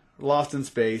that, Lost in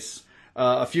Space.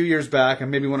 A few years back, and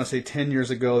maybe want to say 10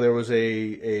 years ago, there was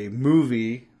a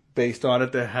movie based on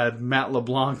it that had Matt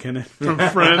LeBlanc in it from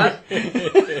Friends.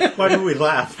 Why do we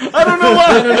laugh? I don't know why.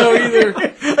 I don't know either.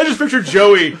 I just pictured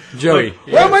Joey. Joey. Like,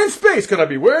 why am I in space? Could I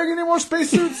be wearing any more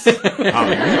spacesuits?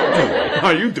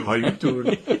 How you doing? How you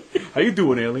doing? How you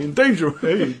doing, alien? Danger.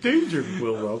 Hey, danger,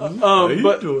 Will Robinson. How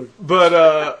you doing?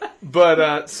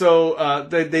 So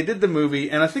they did the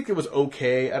movie, and I think it was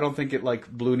okay. I don't think it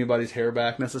like blew anybody's hair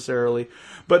back necessarily,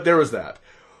 but there was that.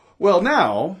 Well,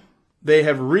 now they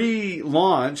have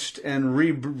relaunched and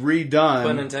redone.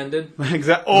 Pun intended.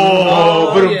 Exactly.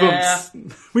 yeah.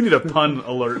 We need a pun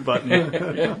alert button.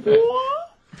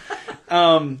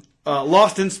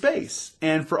 Lost in Space.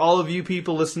 And for all of you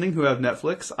people listening who have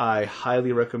Netflix, I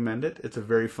highly recommend it. It's a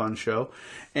very fun show.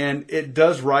 And it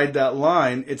does ride that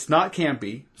line. It's not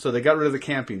campy, so they got rid of the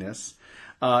campiness.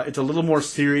 It's a little more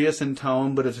serious in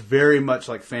tone, but it's very much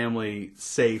like family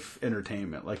safe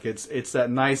entertainment. Like it's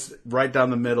that nice right down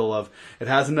the middle of it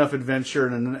has enough adventure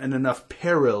and enough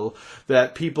peril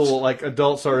that people like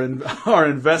adults are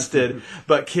invested,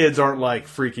 but kids aren't like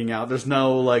freaking out. There's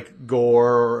no like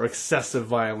gore or excessive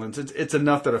violence. It's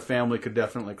enough that a family could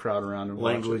definitely crowd around and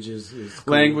watch Language it. is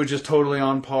cool. Language is totally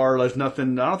on par. There's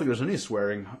nothing. I don't think there's any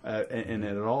swearing in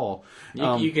it at all.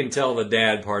 You can tell the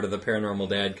dad part of the paranormal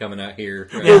dad coming out here.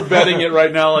 Right? We're betting it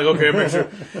right now. Like, okay, make sure.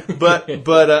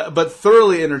 But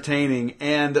thoroughly entertaining.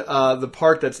 And the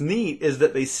part that's neat is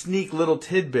that they sneak little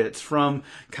tidbits from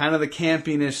kind of the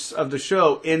campiness of the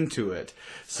show into it.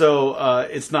 So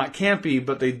it's not campy,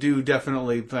 but they do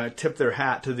definitely tip their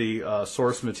hat to the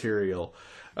source material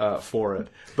for it.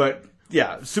 But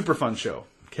yeah, super fun show.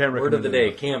 Can't recommend Word of the day,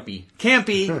 it. campy.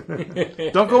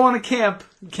 Campy. Don't go on a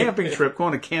camping trip. Go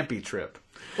on a campy trip.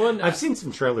 Well, I've seen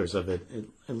some trailers of it.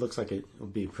 It looks like it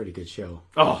would be a pretty good show.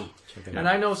 Oh. Check it And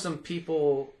out. I know some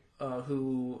people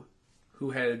who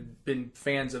had been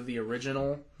fans of the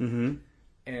original, and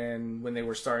when they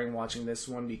were starting watching this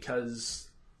one, because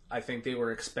I think they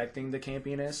were expecting the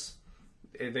campiness,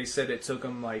 they said it took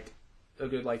them like a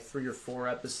good 3 or 4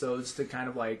 episodes to kind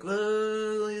of like,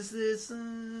 oh, is this?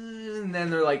 And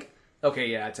then they're like, okay,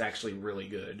 yeah, it's actually really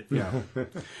good. Yeah.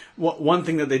 One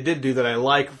thing that they did do that I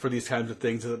like for these kinds of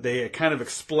things is that they kind of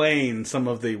explain some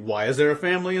of the why is there a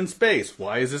family in space?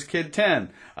 Why is this kid 10?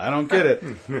 I don't get it.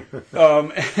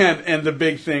 And the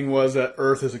big thing was that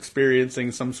Earth is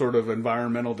experiencing some sort of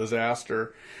environmental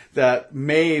disaster that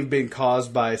may have been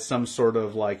caused by some sort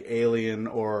of like alien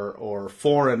or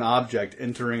foreign object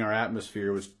entering our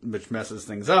atmosphere, which messes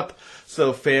things up.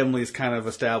 So families kind of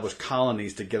establish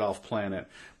colonies to get off planet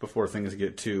before things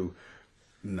get too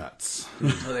nuts.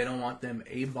 So they don't want them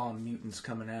A-bomb mutants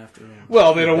coming after them.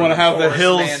 Well, they don't want to have the Forest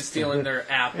hills. man stealing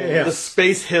their apples. Yeah. The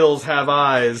space hills have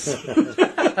eyes.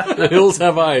 the hills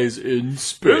have eyes in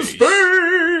space.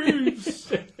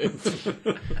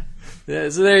 Yeah,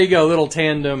 so there you go, little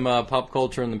tandem pop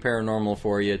culture and the paranormal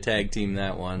for you. Tag team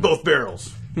that one. Both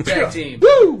barrels. Tag team.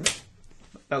 Woo!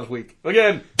 That was weak.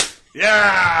 Again.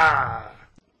 Yeah!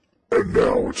 And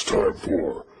now it's time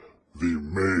for the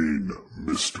main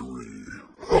mystery.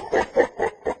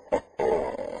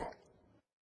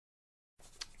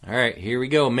 All right, here we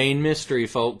go. Main mystery,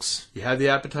 folks. You had the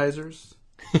appetizers.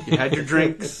 You had your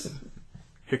drinks.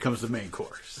 Here comes the main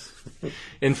course.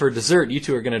 And for dessert, you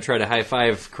two are going to try to high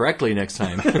five correctly next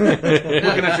time. Looking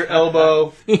at your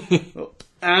elbow. Ow.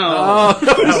 Oh,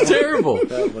 that was terrible.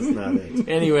 That was not it.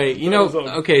 Anyway,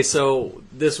 okay, so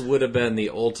this would have been the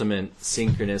ultimate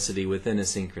synchronicity within a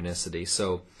synchronicity.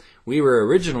 So we were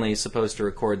originally supposed to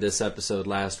record this episode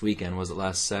last weekend. Was it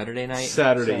last Saturday night?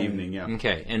 Saturday evening, yeah.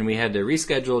 Okay, and we had to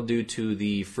reschedule due to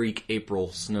the freak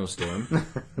April snowstorm.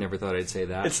 Never thought I'd say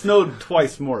that. It snowed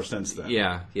twice more since then.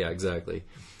 Yeah, exactly.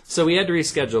 So we had to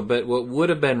reschedule, but what would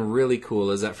have been really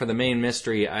cool is that for the main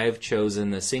mystery, I've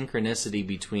chosen the synchronicity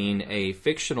between a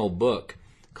fictional book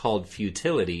called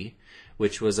Futility,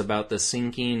 which was about the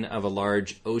sinking of a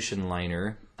large ocean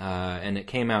liner, and it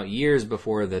came out years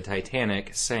before the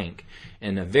Titanic sank,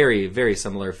 in a very, very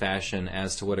similar fashion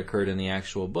as to what occurred in the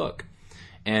actual book.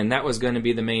 And that was going to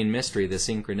be the main mystery, the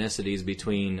synchronicities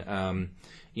between,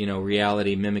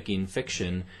 reality mimicking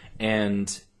fiction.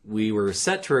 And we were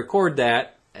set to record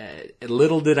that.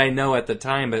 Little did I know at the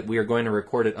time, but we were going to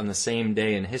record it on the same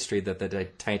day in history that the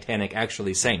Titanic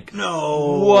actually sank.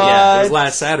 No. What? Yeah, it was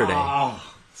last Saturday.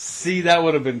 See, that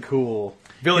would have been cool.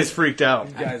 Billy's freaked out.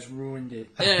 You guys ruined it.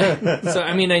 So,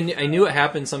 I mean, I knew it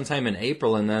happened sometime in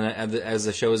April, and then as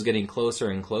the show was getting closer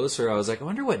and closer, I was like, I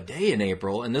wonder what day in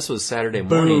April. And this was Saturday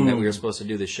morning that we were supposed to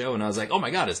do the show, and I was like, oh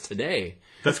my God, it's today.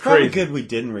 That's Probably crazy. good we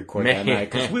didn't record that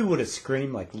night, because we would have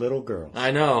screamed like little girls.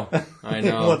 I know.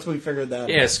 Once we figured that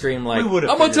Yeah, out. scream like, We would've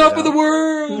I'm on figured top it of the out.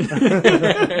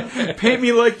 world! Paint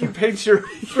me like you paint your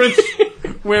French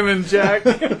women, Jack.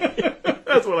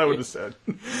 That's what I would have said.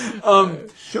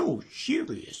 So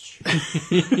serious.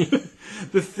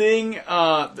 The thing,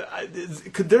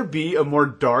 could there be a more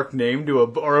dark name to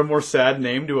or a more sad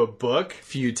name to a book?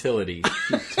 Futility.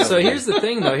 So here's the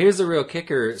thing, though. Here's the real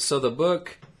kicker. So the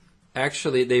book,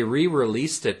 actually, they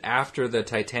re-released it after the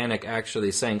Titanic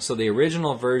actually sank. So the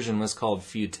original version was called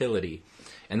Futility,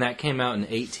 and that came out in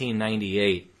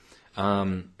 1898.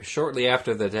 Shortly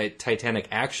after the Titanic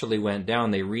actually went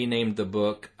down, they renamed the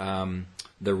book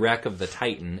The Wreck of the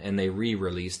Titan, and they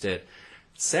re-released it.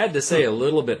 sad to say, a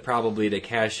little bit probably to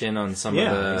cash in on some of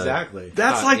the... exactly.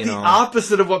 That's like the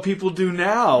opposite of what people do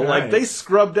now. Right. Like, they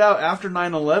scrubbed out after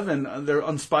 9/11,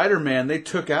 on Spider-Man, they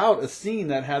took out a scene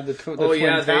that had the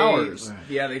Twin Towers.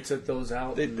 They took those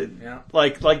out.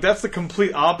 Like that's the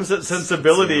complete opposite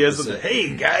sensibility as,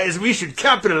 hey, guys, we should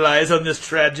capitalize on this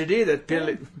tragedy that...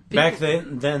 Back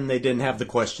then they didn't have the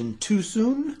question, too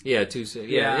soon? Yeah, too soon.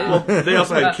 Yeah. Well, they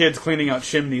also had kids cleaning out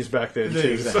chimneys back then,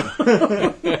 too. Exactly.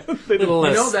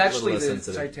 Actually,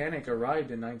 the Titanic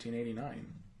arrived in 1989.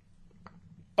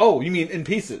 Oh, you mean in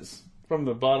pieces? From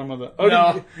the bottom of the... Oh,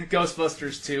 no,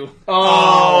 Ghostbusters 2.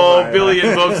 Oh, Billy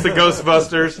invokes the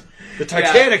Ghostbusters. The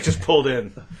Titanic just pulled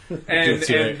in. And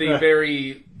the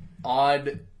very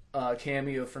odd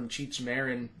cameo from Cheech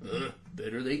Marin.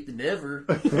 Better late than never.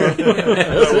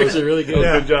 That's actually really good.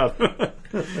 Good job.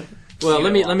 Well,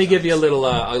 let me give you a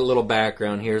little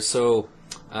background here. So,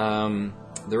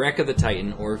 The Wreck of the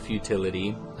Titan, or Futility,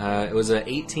 it was a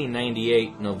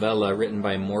 1898 novella written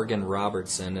by Morgan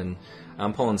Robertson, and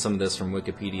I'm pulling some of this from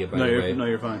Wikipedia, by the way. No,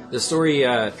 you're fine. The story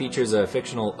features a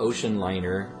fictional ocean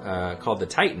liner called the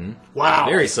Titan. Wow.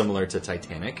 Very similar to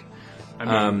Titanic.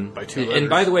 By 2 letters. And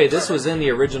by the way, this was in the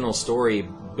original story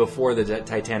before the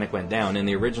Titanic went down. In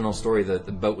the original story, the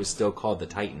boat was still called the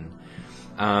Titan.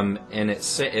 And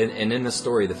in the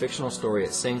story, the fictional story,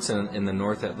 it sinks in the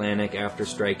North Atlantic after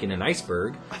striking an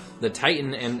iceberg. The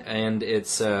Titan and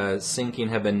its sinking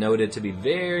have been noted to be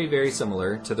very, very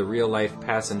similar to the real-life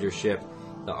passenger ship,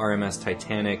 the RMS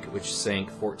Titanic, which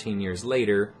sank 14 years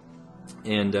later.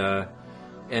 And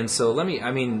so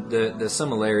the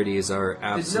similarities are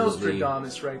absolutely... Did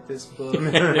Nostradamus write this book?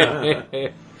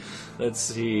 Let's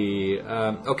see.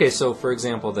 Okay, so for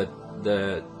example,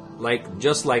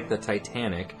 just like the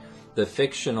Titanic, the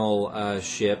fictional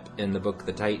ship in the book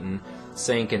The Titan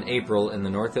sank in April in the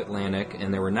North Atlantic,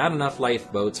 and there were not enough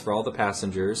lifeboats for all the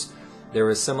passengers. There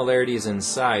were similarities in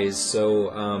size,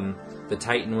 so the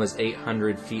Titan was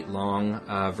 800 feet long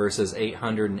versus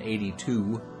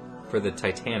 882 for the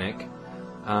Titanic.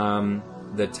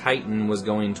 The Titan was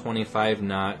going 25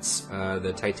 knots.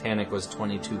 The Titanic was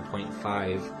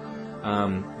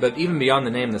 22.5. But even beyond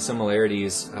the name, the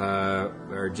similarities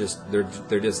are just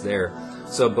they're just there.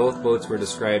 So both boats were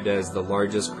described as the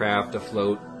largest craft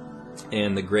afloat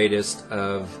and the greatest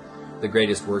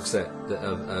works that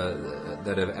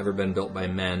have ever been built by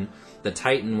men. The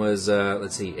Titan was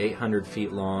 800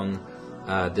 feet long,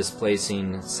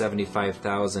 displacing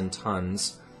 75,000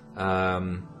 tons.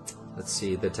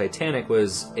 The Titanic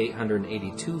was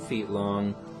 882 feet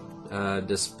long,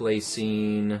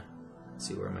 displacing. Let's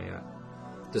see, where am I at?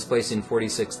 Displacing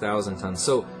 46,000 tons.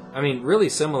 So, I mean, really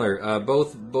similar.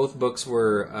 Both boats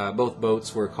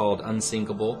were called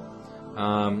unsinkable.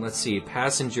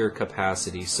 Passenger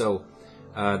capacity. So,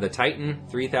 the Titan,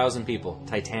 3,000 people.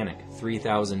 Titanic,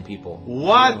 3,000 people.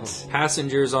 What?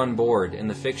 Passengers on board. In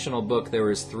the fictional book, there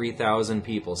was 3,000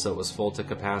 people, so it was full to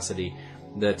capacity.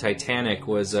 The Titanic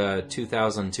was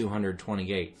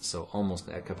 2,228, so almost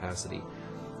at capacity.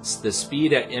 The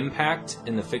speed at impact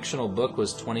in the fictional book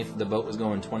was 20. The boat was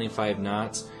going 25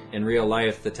 knots. In real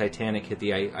life, the Titanic hit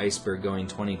the iceberg going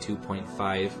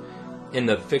 22.5. In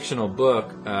the fictional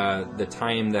book, the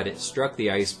time that it struck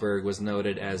the iceberg was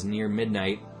noted as near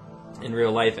midnight. In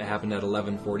real life, it happened at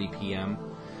 11:40 p.m.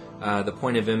 The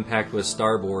point of impact was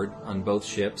starboard on both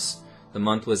ships. The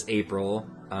month was April.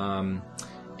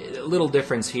 A little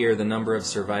difference here. The number of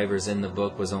survivors in the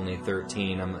book was only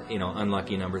 13.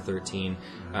 Unlucky number 13.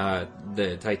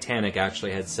 The Titanic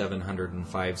actually had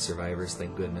 705 survivors.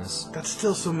 Thank goodness. That's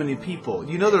still so many people.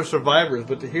 You know, there are survivors,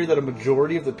 but to hear that a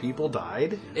majority of the people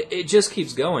died, it just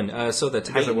keeps going. So the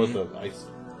Titan. because it was the ice.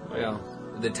 Well,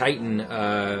 the Titan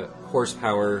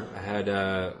horsepower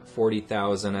had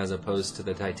 40,000 as opposed to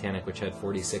the Titanic, which had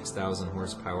 46,000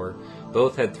 horsepower.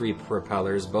 Both had 3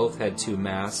 propellers. Both had 2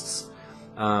 masts.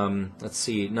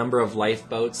 Number of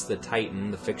lifeboats. The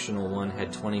Titan, the fictional one,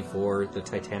 had 24. The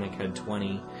Titanic had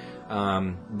 20.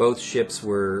 Both ships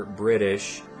were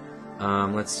British.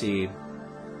 It's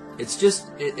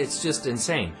just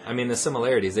insane. I mean, the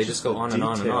similarities, they just go on and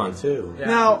on and on. Too.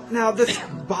 Yeah. Now this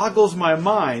boggles my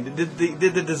mind. Did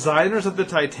the designers of the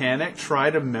Titanic try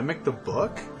to mimic the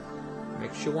book?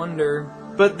 Makes you wonder.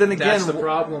 But then again, That's the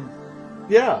problem.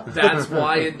 Yeah. That's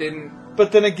why it didn't.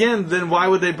 But then again, why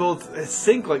would they both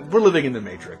sink? Like, we're living in the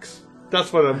Matrix.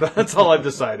 That's all I've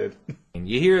decided.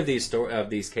 You hear of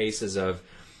these cases of,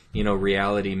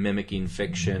 reality mimicking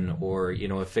fiction, or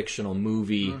a fictional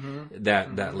movie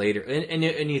that later,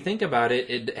 and you think about it,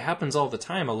 it happens all the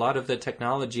time. A lot of the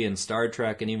technology in Star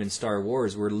Trek and even Star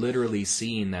Wars, we're literally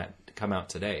seeing that come out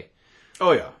today.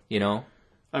 Oh yeah.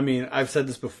 I mean, I've said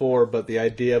this before, but the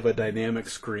idea of a dynamic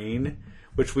screen,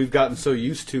 which we've gotten so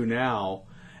used to now,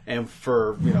 and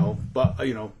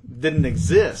didn't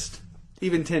exist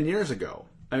even 10 years ago.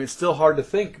 I mean, it's still hard to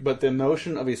think, but the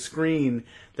notion of a screen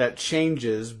that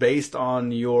changes based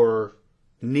on your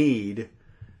need.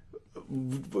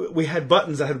 We had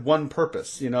buttons that had one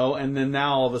purpose, and then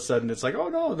now all of a sudden it's like,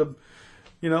 oh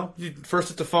no,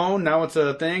 first it's a phone, now it's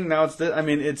a thing, now it's this. I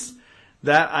mean,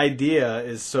 that idea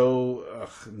is so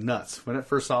nuts. When I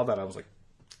first saw that, I was like,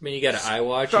 I mean, you got an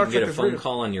iWatch, you can get a phone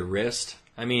call on your wrist.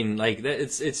 I mean, like,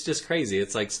 it's just crazy.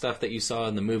 It's like stuff that you saw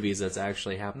in the movies that's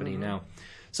actually happening now.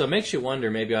 So it makes you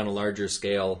wonder, maybe on a larger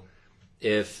scale,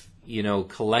 if,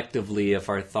 collectively, if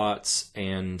our thoughts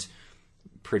and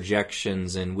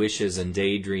projections and wishes and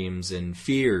daydreams and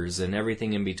fears and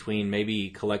everything in between, maybe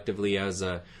collectively as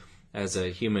a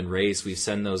human race, we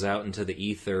send those out into the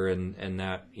ether, and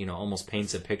that almost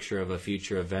paints a picture of a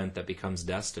future event that becomes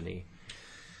destiny.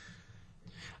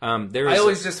 I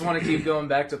always just want to keep going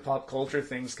back to pop culture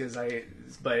things there's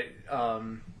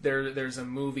a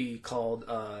movie called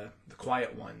The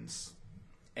Quiet Ones,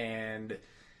 and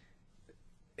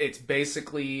it's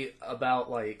basically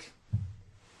about like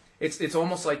it's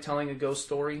almost like telling a ghost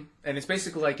story, and it's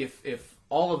basically like if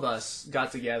all of us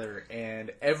got together and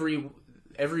every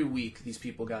week these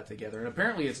people got together, and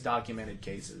apparently it's documented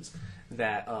cases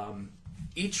that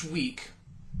each week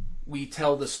we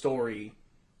tell the story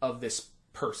of this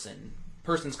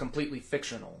person's completely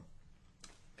fictional,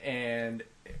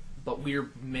 but we're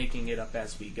making it up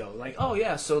as we go. Like, oh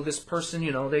yeah, so this person,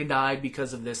 they died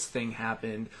because of this thing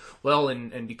happened. Well,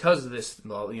 and because of this,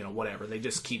 well, whatever. They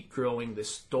just keep growing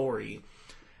this story,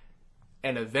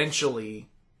 and eventually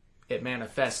it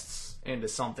manifests into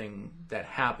something that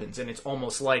happens, and it's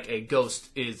almost like a ghost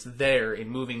is there and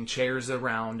moving chairs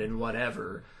around and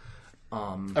whatever.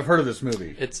 I've heard of this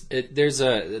movie.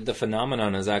 The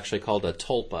phenomenon is actually called a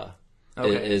tulpa.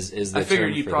 Okay. Is the I figured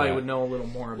term you for probably that. would know a little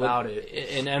more about it.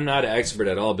 And I'm not an expert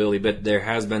at all, Billy, but there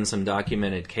has been some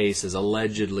documented cases,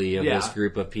 allegedly, of this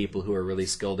group of people who are really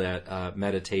skilled at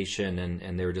meditation,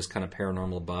 and they were just kind of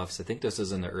paranormal buffs. I think this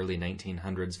was in the early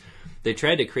 1900s. They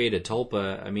tried to create a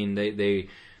tulpa. I mean, they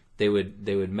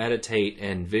would meditate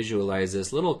and visualize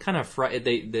this little kind of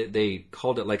they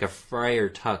called it like a Friar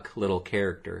Tuck little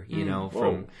character,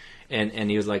 and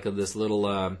he was like this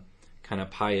little kind of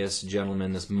pious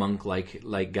gentleman, this monk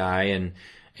like guy,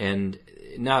 and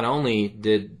not only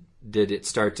did it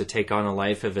start to take on a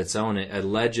life of its own,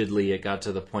 allegedly it got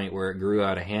to the point where it grew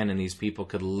out of hand, and these people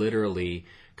could literally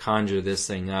conjure this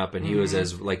thing up, and he was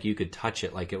as like you could touch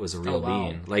it like it was a real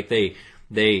being, like they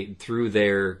through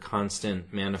their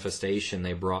constant manifestation,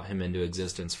 they brought him into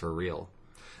existence for real.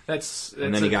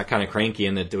 And then he got kind of cranky,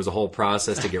 and there was a whole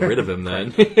process to get rid of him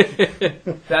then.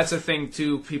 That's a thing,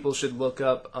 too. People should look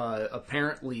up,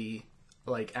 apparently,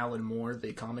 like Alan Moore,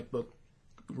 the comic book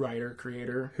writer,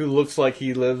 creator. Who looks like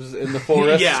he lives in the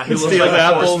forest. Yeah, who looks like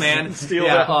a forest man.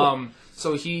 Apples.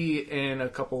 So he and a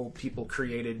couple people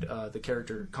created the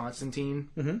character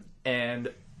Constantine,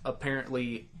 and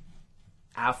apparently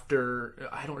after,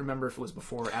 I don't remember if it was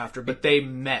before or after, but they've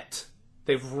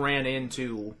ran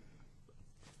into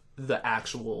the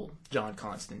actual John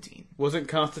Constantine. Wasn't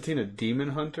Constantine a demon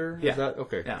hunter? Yeah. Is that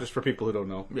okay? Yeah. Just for people who don't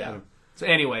know. Yeah. So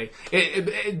anyway,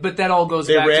 but that all goes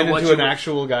back to what they ran into an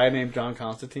actual guy named John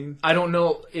Constantine? I don't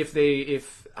know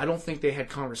I don't think they had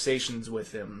conversations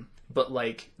with him, but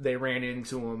like they ran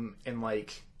into him and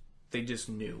like they just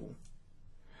knew.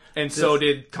 And so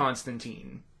did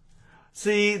Constantine.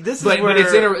 See, this is but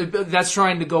where... that's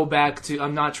trying to go back to...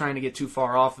 I'm not trying to get too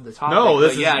far off of the topic. No,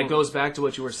 it goes back to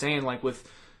what you were saying, like with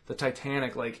the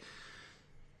Titanic, like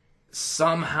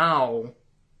somehow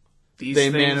these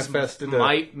things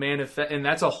might manifest, and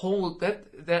that's a whole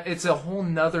it's a whole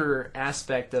nother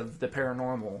aspect of the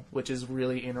paranormal, which is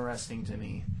really interesting to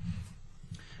me.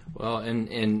 Well,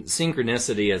 and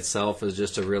synchronicity itself is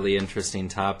just a really interesting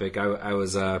topic. I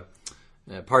was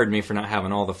pardon me for not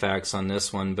having all the facts on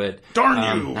this one, but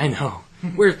darn you! I know.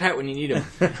 Where's Pat when you need him?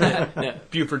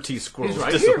 Buford T. Squirrel's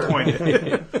right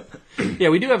disappointed. Yeah,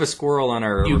 we do have a squirrel on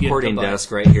our recording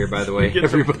desk right here, by the way,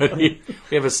 everybody.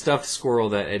 We have a stuffed squirrel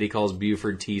that Eddie calls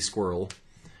Buford T. Squirrel.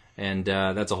 And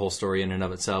that's a whole story in and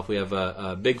of itself. We have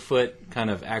a Bigfoot kind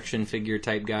of action figure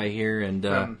type guy here. And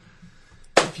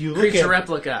if you look Creature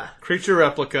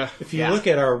replica. If you look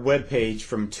at our webpage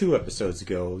from 2 episodes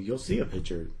ago, you'll see a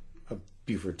picture of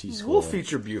Buford T. Squirrel. We'll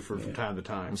feature Buford from time to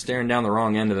time. I'm staring down the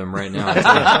wrong end of them right now.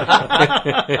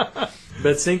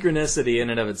 But synchronicity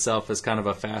in and of itself is kind of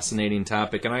a fascinating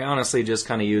topic. And I honestly just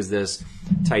kind of use this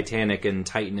Titanic and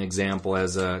Titan example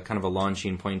as a kind of a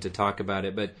launching point to talk about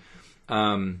it. But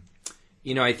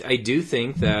I do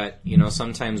think that,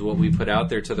 sometimes what we put out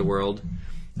there to the world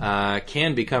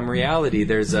can become reality.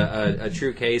 There's a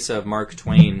true case of Mark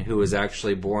Twain, who was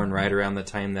actually born right around the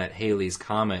time that Halley's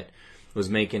Comet was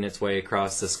making its way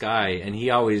across the sky. And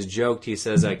he always joked, he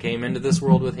says, I came into this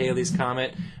world with Halley's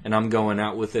Comet, and I'm going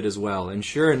out with it as well. And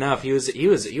sure enough, he was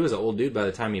an old dude by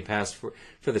the time he passed for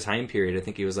the time period. I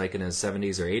think he was like in his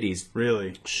 70s or 80s.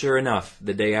 Really? Sure enough,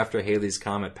 the day after Halley's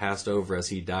Comet passed over us,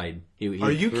 he died.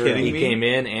 Are you kidding me? He came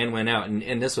in and went out.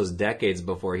 And this was decades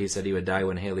before he said he would die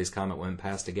when Halley's Comet went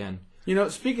past again.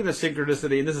 Speaking of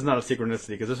synchronicity, and this is not a synchronicity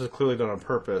because this is clearly done on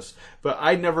purpose, but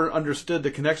I never understood the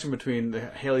connection between the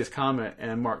Halley's Comet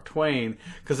and Mark Twain,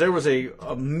 because there was a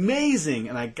amazing,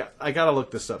 and I got to look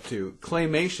this up too,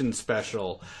 claymation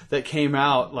special that came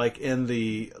out like in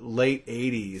the late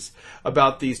 80s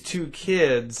about these two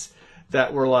kids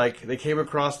that were like, they came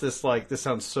across this, like, this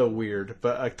sounds so weird,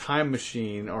 but a time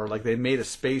machine, or like they made a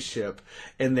spaceship,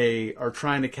 and they are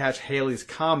trying to catch Halley's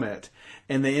Comet,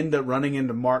 and they end up running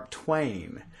into Mark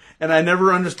Twain. And I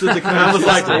never understood the connection. I was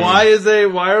like,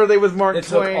 why are they with Mark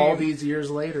Twain? It took all these years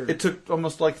later. It took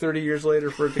almost like 30 years later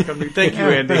for it to come to me. Thank you,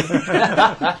 Andy.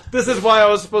 This is why I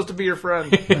was supposed to be your friend.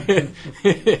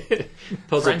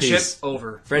 Puzzle Friendship piece.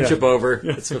 over. Friendship over.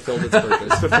 It's fulfilled its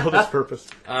purpose. Fulfilled its purpose.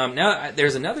 Now,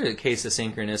 there's another case of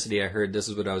synchronicity I heard. This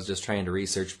is what I was just trying to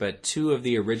research. But two of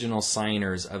the original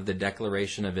signers of the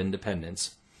Declaration of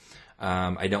Independence,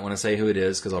 I don't want to say who it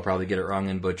is because I'll probably get it wrong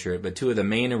and butcher it, but two of the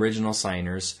main original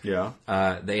signers,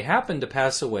 they happened to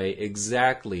pass away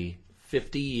exactly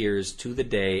 50 years to the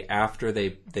day after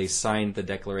they signed the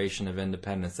Declaration of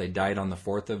Independence. They died on the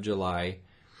 4th of July,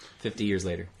 50 years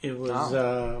later. It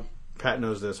was, Pat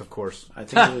knows this, of course. I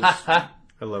think it was...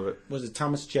 I love it. Was it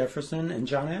Thomas Jefferson and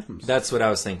John Adams? That's what I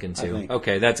was thinking, too.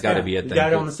 Okay, that's got to be it then. They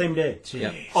died on the same day.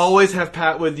 Yeah. Always have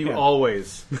Pat with you,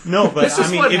 always. No, but This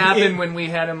is what if, happened when we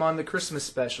had him on the Christmas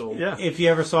special. Yeah. If you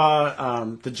ever saw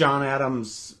the John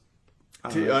Adams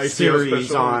series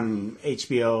special on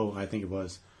HBO, I think it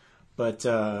was. But,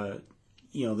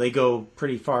 they go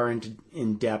pretty far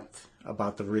in depth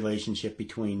about the relationship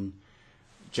between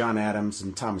John Adams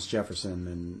and Thomas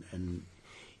Jefferson, and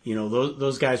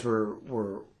those guys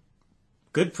were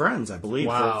good friends, I believe,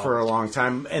 for a long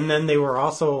time. And then they were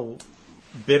also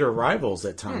bitter rivals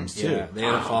at times too. Yeah, they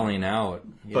had a falling out.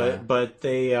 Yeah. But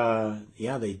they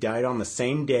died on the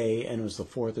same day, and it was the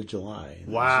 4th of July.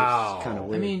 Wow, kind of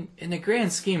weird. I mean, in the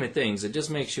grand scheme of things, it just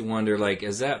makes you wonder, like,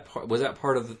 was that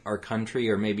part of our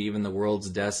country, or maybe even the world's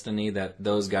destiny, that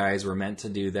those guys were meant to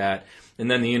do that? And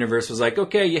then the universe was like,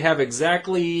 okay, you have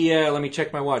exactly, let me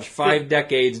check my watch, 5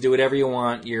 decades, do whatever you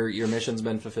want, your mission's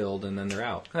been fulfilled, and then they're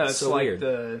out. It's so like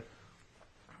weird.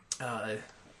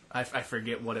 I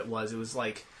forget what it was. It was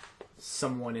like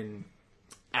someone in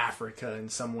Africa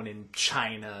and someone in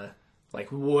China, like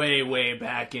way, way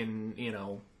back in,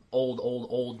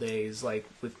 old days, like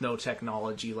with no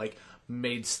technology, like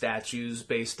made statues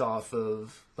based off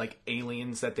of like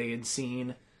aliens that they had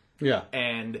seen. Yeah.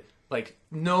 And like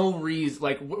no reason,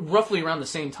 like roughly around the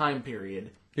same time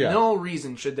period. Yeah. No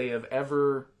reason should they have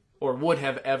ever or would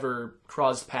have ever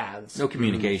crossed paths. No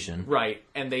communication. Right.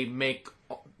 And they make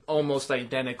almost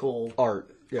identical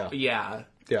Art. Yeah. Yeah.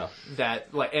 Yeah.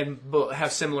 That like but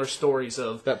have similar stories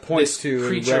of that points this to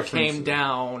creature came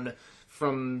down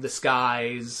from the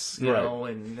skies, you Right. know,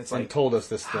 and it's And like told us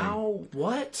this thing. how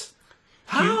what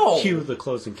how Cue the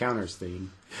Close Encounters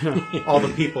theme. All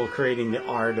the people creating the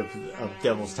art of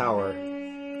Devil's Tower.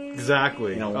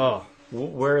 Exactly.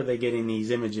 Where are they getting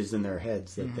these images in their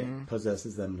heads that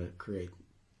possesses them to create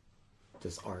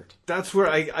this art? That's where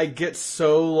I get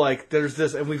so, like, there's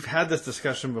this, and we've had this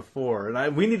discussion before,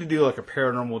 and we need to do, like, a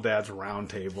Paranormal Dads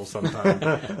roundtable sometime.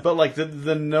 But, like,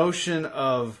 the notion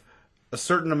of a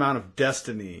certain amount of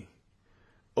destiny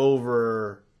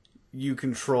over you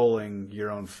controlling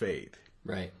your own fate.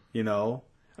 Right. You know?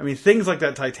 I mean, things like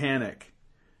that Titanic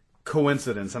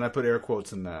coincidence, and I put air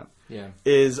quotes in that,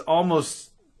 is almost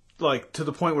like to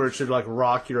the point where it should like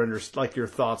rock your your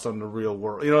thoughts on the real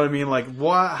world. You know what I mean? Like,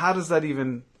 how does that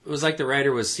even? It was like the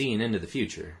writer was seeing into the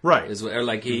future, right? Or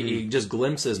like he just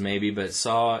glimpses maybe, but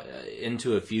saw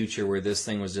into a future where this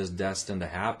thing was just destined to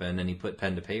happen, and he put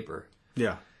pen to paper.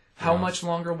 Yeah. How much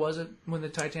longer was it when the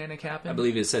Titanic happened? I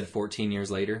believe it said 14 years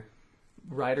later.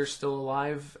 Ryder's still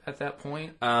alive at that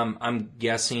point? I'm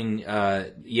guessing, Do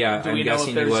we know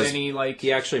if there's any, like...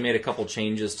 He actually made a couple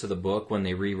changes to the book when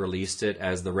they re-released it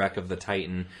as The Wreck of the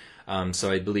Titan.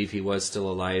 So I believe he was still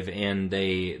alive, and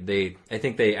I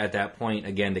think they at that point,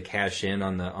 again, to cash in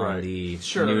on the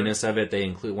newness of it, they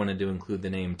wanted to include the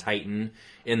name Titan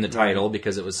in the title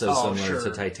because it was so similar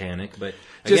to Titanic. But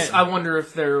again, I wonder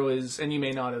if there was, and you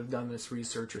may not have done this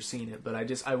research or seen it, but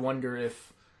I wonder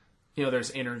if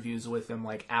there's interviews with him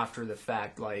like after the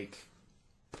fact, like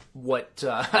what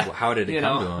how did it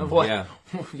come to him?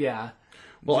 Yeah.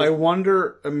 Well, I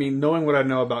wonder, knowing what I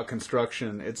know about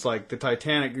construction, it's like the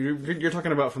Titanic, you're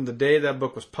talking about from the day that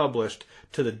book was published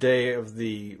to the day of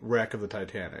the wreck of the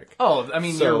Titanic. Oh,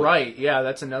 you're right. Yeah,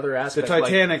 that's another aspect. The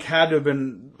Titanic had to have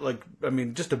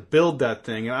been, just to build that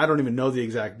thing, and I don't even know the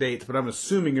exact dates, but I'm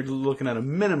assuming you're looking at a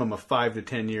minimum of 5 to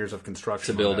 10 years of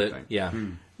construction to build it. Thing. Yeah.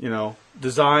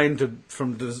 Designed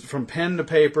from pen to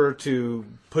paper to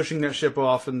pushing that ship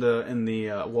off in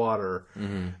the water.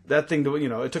 Mm-hmm. That thing,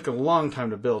 it took a long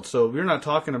time to build. So you're not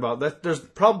talking about that. There's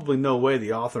probably no way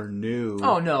the author knew.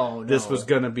 Oh no, this was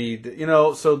going to be.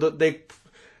 So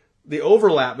the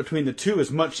overlap between the two is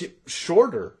much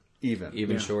shorter,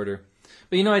 even shorter.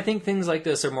 But I think things like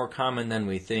this are more common than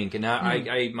we think. And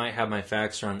I might have my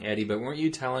facts wrong, Eddie. But weren't you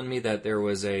telling me that there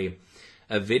was a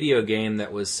video game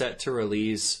that was set to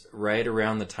release right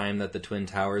around the time that the Twin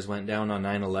Towers went down on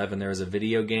 9/11. There was a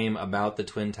video game about the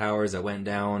Twin Towers that went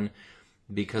down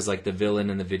because the villain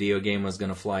in the video game was going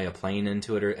to fly a plane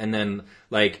into it, and then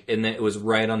it was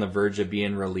right on the verge of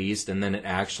being released, and then it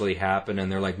actually happened,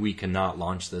 and they're like, we cannot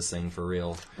launch this thing for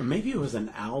real. Or maybe it was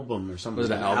an album or something. Was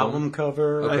it an an album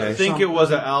cover? Okay. I think it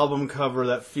was an album cover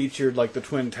that featured the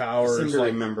Twin Towers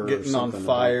getting on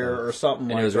fire or something like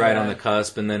that. And it was right on the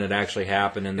cusp, and then it actually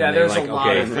happened, and then there's they're a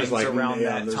lot of things there's around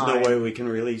that there's time. no way we can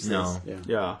release this. No.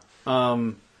 Yeah.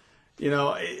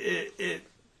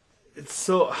 It's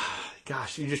so...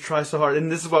 Gosh, you just try so hard,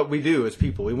 and this is what we do as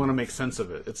people. We want to make sense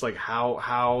of it. It's like,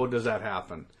 how does that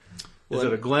happen? Is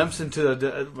it a glimpse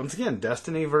into once again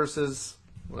destiny versus?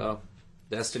 Well,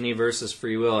 destiny versus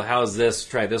free will. How's this?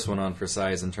 Try this one on for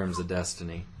size in terms of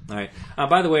destiny. All right.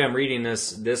 By the way, I'm reading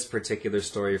this particular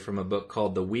story from a book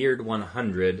called The Weird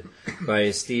 100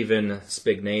 by Stephen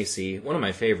Spignacy. One of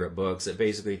my favorite books. It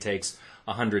basically takes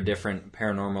 100 different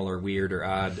paranormal or weird or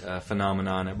odd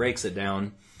phenomena, and it breaks it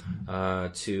down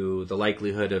to the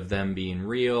likelihood of them being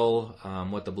real,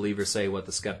 what the believers say, what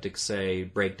the skeptics say,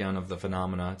 breakdown of the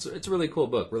phenomena. It's a really cool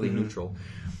book, really neutral.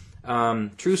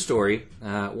 True story.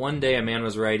 One day a man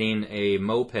was riding a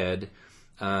moped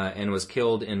and was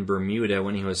killed in Bermuda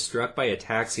when he was struck by a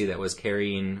taxi that was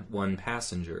carrying one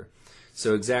passenger.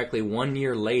 So exactly 1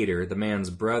 year later, the man's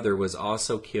brother was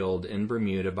also killed in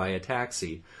Bermuda by a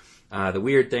taxi. The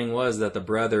weird thing was that the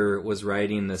brother was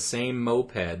riding the same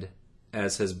moped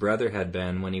as his brother had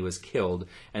been when he was killed,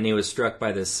 and he was struck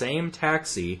by the same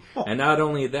taxi, and not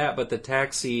only that, but the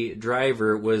taxi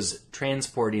driver was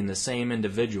transporting the same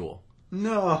individual.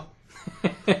 No.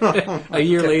 A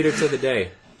year later to the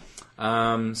day.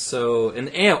 And so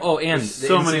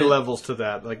many levels to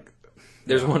that.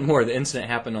 There's one more. The incident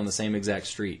happened on the same exact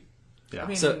street.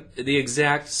 Yeah. So the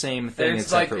exact same thing, it's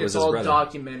except for it was his brother. It's all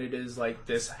documented as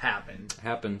this happened.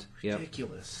 Yep.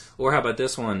 Ridiculous. Or how about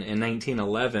this one? In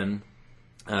 1911,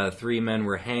 3 men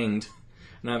were hanged.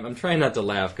 And I'm trying not to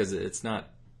laugh because it's not...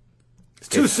 It's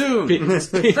too soon!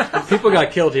 People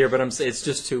got killed here, but it's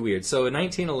just too weird. So in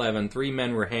 1911, 3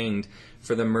 men were hanged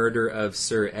for the murder of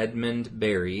Sir Edmund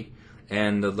Barry,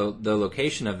 and the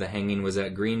location of the hanging was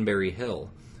at Greenberry Hill.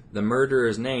 The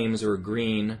murderers' names were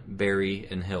Green, Barry,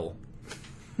 and Hill.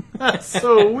 That's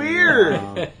so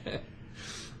weird!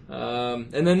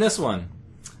 And then this one.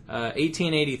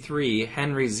 1883,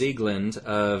 Henry Ziegland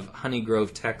of Honey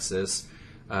Grove, Texas,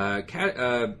 very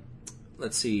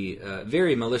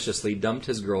maliciously dumped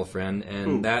his girlfriend,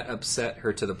 and that upset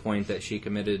her to the point that she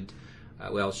committed,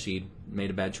 she made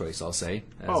a bad choice, I'll say,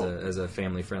 as a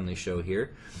family-friendly show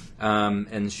here.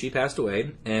 And she passed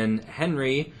away, and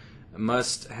Henry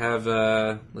must have,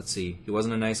 he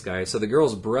wasn't a nice guy. So the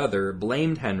girl's brother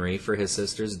blamed Henry for his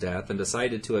sister's death and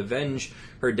decided to avenge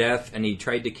her death, and he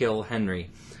tried to kill Henry.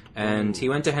 And he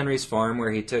went to Henry's farm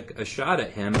where he took a shot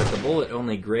at him, but the bullet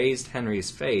only grazed Henry's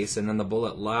face, and then the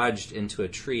bullet lodged into a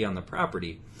tree on the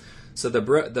property. So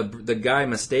the guy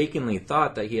mistakenly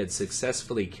thought that he had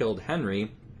successfully killed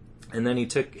Henry, and then he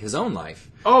took his own life,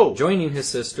 joining his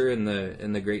sister in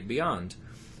the great beyond.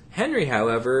 Henry,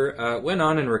 however, went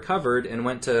on and recovered and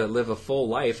went to live a full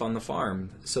life on the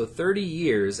farm. So 30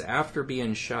 years after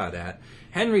being shot at,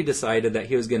 Henry decided that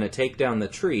he was going to take down the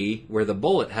tree where the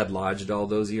bullet had lodged all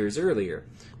those years earlier.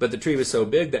 But the tree was so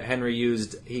big that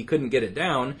he couldn't get it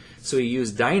down, so he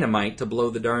used dynamite to blow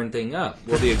the darn thing up.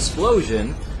 Well, the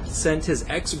explosion sent his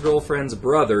ex-girlfriend's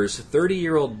brother's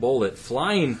 30-year-old bullet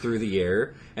flying through the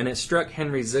air, and it struck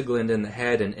Henry Zigland in the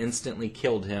head and instantly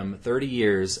killed him 30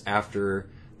 years after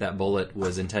that bullet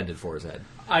was intended for his head.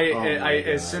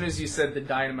 As soon as you said the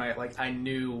dynamite, like I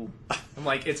knew, I'm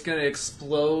like, it's going to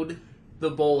explode the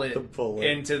bullet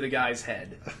into the guy's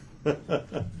head.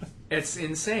 It's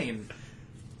insane.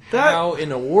 How in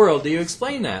the world do you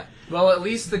explain that? Well, at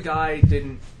least the guy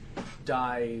didn't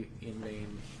die in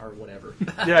vain or whatever.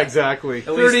 Yeah, exactly.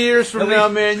 30 least- years from at now,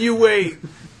 least- man, you wait.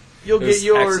 You'll It was get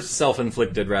yours.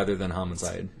 self-inflicted rather than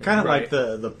homicide. Kind of Right. like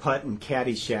the putt in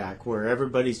Caddyshack, where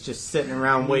everybody's just sitting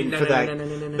around waiting for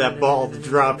that ball to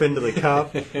drop into the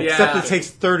cup. Except it takes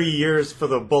 30 years for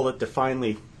the bullet to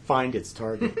finally find its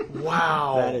target.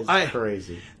 Wow. That is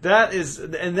crazy.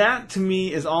 And that to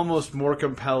me is almost more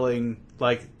compelling.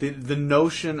 Like the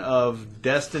notion of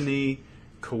destiny,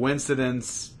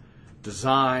 coincidence,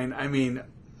 design. I mean,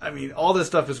 all this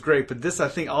stuff is great, but this, I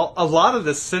think, a lot of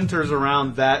this centers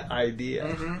around that idea.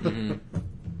 Mm-hmm.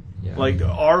 Yeah. Like,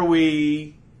 are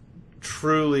we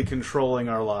truly controlling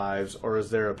our lives, or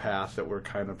is there a path that we're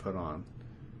kind of put on?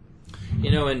 You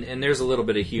know, and there's a little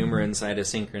bit of humor inside of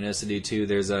Synchronicity, too.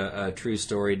 There's a true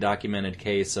story, documented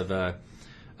case of a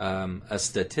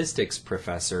statistics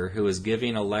professor who was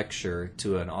giving a lecture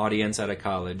to an audience at a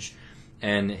college,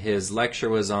 and his lecture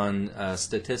was on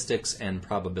statistics and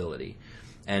probability.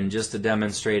 And just to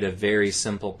demonstrate a very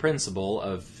simple principle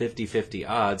of 50-50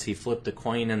 odds, he flipped a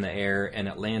coin in the air, and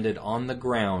it landed on the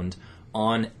ground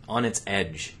on its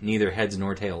edge, neither heads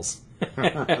nor tails.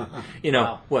 You know,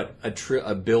 Wow. what,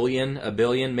 a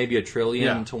billion, maybe a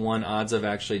trillion Yeah. to 1 odds of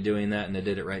actually doing that, and it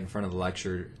did it right in front of the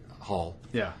lecture hall.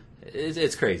 Yeah.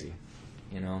 It's crazy,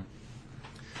 you know.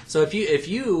 So if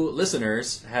you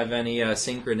listeners have any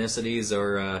synchronicities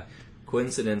or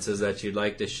coincidences that you'd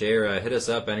like to share, hit us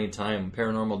up anytime.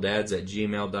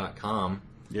 paranormaldads@gmail.com.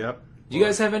 Yep. Do you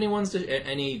guys have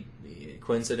any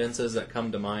coincidences that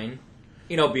come to mind?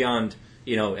 You know, beyond,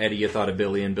 you know, Eddie, you thought of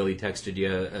Billy and Billy texted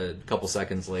you a couple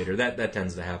seconds later. That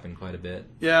tends to happen quite a bit.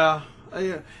 Yeah.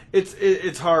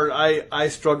 It's hard. I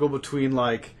struggle between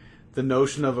like the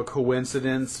notion of a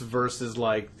coincidence versus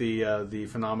like the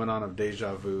phenomenon of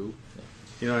deja vu.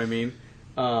 You know what I mean?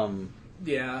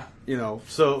 Yeah. You know,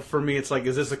 so for me, it's like,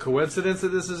 is this a coincidence that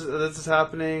this is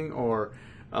happening, or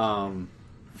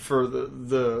for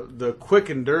the quick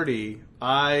and dirty?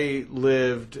 I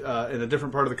lived in a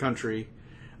different part of the country,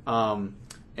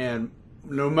 and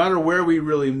no matter where we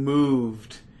really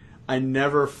moved, I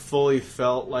never fully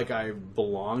felt like I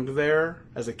belonged there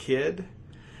as a kid,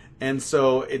 and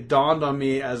so it dawned on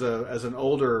me as an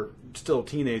older, still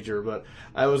teenager, but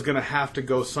I was going to have to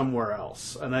go somewhere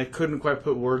else. And I couldn't quite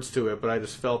put words to it, but I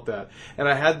just felt that. And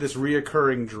I had this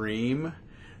reoccurring dream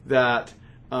that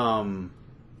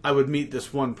I would meet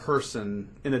this one person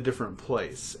in a different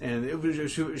place. And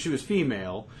she was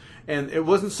female. And it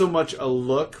wasn't so much a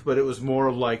look, but it was more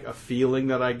of like a feeling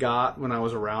that I got when I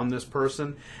was around this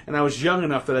person. And I was young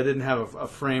enough that I didn't have a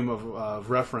frame of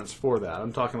reference for that.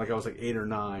 I'm talking like I was like 8 or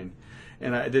 9.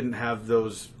 And I didn't have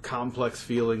those complex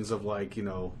feelings of like, you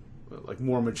know, like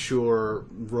more mature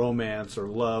romance or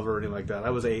love or anything like that. I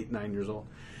was 8, 9 years old.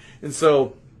 And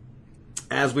so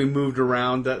as we moved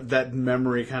around, that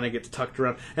memory kind of gets tucked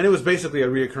around. And it was basically a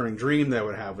reoccurring dream that I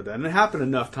would have with that. And it happened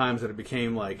enough times that it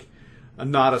became like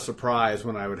not a surprise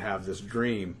when I would have this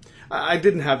dream. I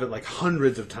didn't have it like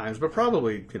hundreds of times, but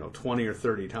probably, you know, 20 or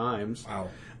 30 times. Wow.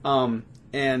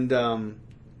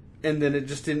 And then it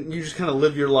just didn't. You just kind of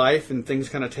live your life, and things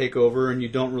kind of take over, and you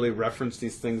don't really reference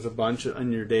these things a bunch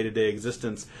in your day-to-day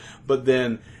existence. But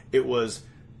then it was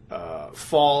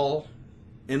fall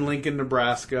in Lincoln,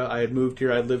 Nebraska. I had moved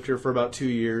here. I'd lived here for about 2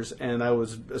 years, and I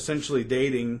was essentially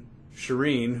dating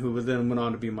Shireen, who then went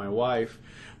on to be my wife.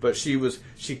 But she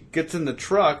gets in the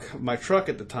truck, my truck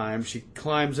at the time. She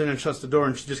climbs in and shuts the door,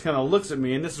 and she just kind of looks at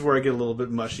me. And this is where I get a little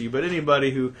bit mushy. But anybody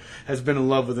who has been in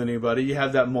love with anybody, you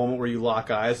have that moment where you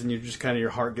lock eyes, and you just kind of, your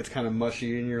heart gets kind of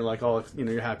mushy, and you're like, all, you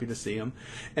know, you're happy to see him.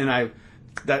 And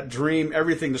that dream,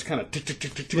 everything just kind of tick, tick,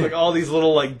 tick, tick, tick, like all these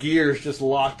little like gears just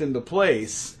locked into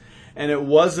place. And it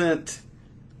wasn't,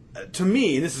 to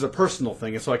me, and this is a personal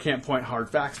thing, and so I can't point hard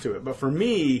facts to it. But for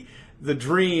me, the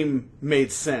dream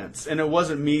made sense, and it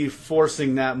wasn't me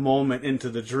forcing that moment into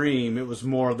the dream. It was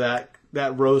more that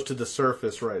rose to the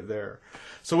surface right there.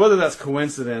 So whether that's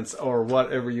coincidence or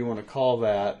whatever you want to call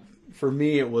that, for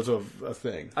me it was a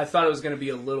thing. I thought it was going to be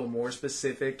a little more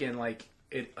specific, and like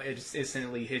it just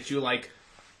instantly hit you like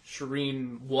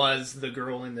Shireen was the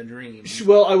girl in the dream.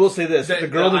 Well, I will say this: the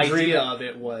girl in the dream, idea of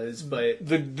it was, but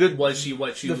was she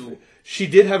what you? She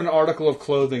did have an article of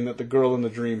clothing that the girl in the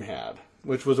dream had,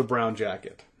 which was a brown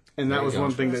jacket. And that There you was go.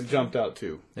 one thing that jumped out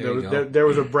too. There you go. There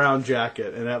was a brown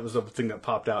jacket, and that was the thing that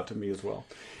popped out to me as well.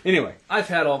 Anyway, I've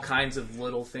had all kinds of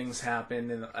little things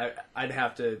happen, and I'd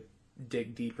have to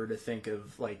dig deeper to think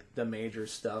of like the major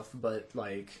stuff. But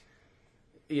like,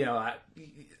 you know,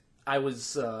 I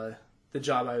was the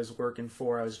job I was working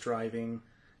for. I was driving.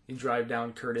 You drive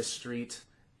down Curtis Street,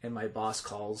 and my boss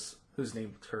calls. Who's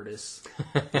named Curtis?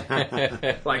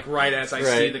 Like right as I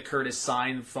see the Curtis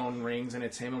sign, the phone rings, and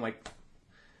it's him. I'm like,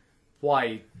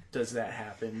 why does that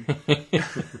happen?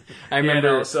 I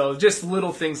remember. So just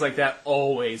little things like that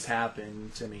always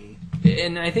happen to me.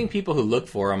 And I think people who look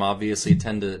for them obviously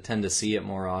tend to see it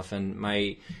more often.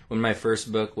 When my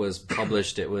first book was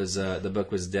published, it was the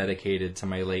book was dedicated to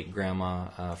my late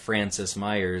grandma, Frances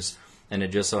Myers, and it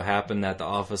just so happened that the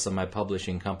office of my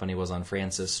publishing company was on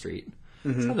Francis Street. So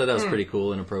I thought that was pretty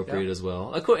cool and appropriate as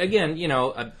well. Again, you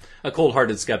know, a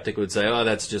cold-hearted skeptic would say, "Oh,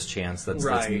 that's just chance.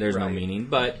 There's no meaning."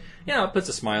 But you know, it puts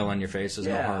a smile on your face. There's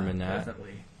no harm in that.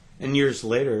 Definitely. And years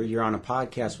later, you're on a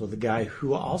podcast with a guy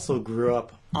who also grew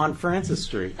up on Francis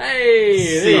Street.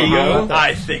 Hey, there you go.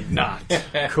 I think not.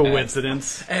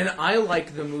 Coincidence. And I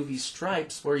like the movie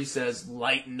Stripes where he says,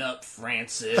 "Lighten up,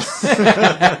 Francis."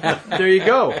 There you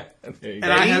go. There you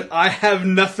And go. I have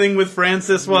nothing with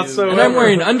Francis whatsoever. And I'm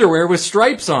wearing underwear with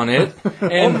stripes on it,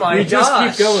 and my we just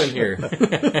gosh. keep going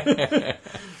here.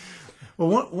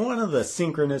 Well, one of the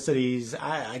synchronicities,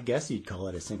 I guess you'd call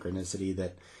it a synchronicity,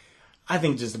 that I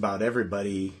think just about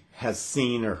everybody has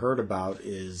seen or heard about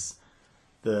is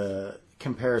the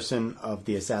comparison of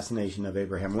the assassination of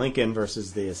Abraham Lincoln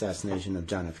versus the assassination of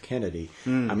John F. Kennedy.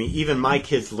 I mean, even my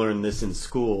kids learned this in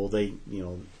school. They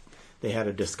had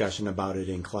a discussion about it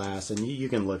in class, and you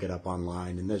can look it up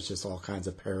online, and there's just all kinds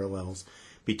of parallels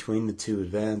between the two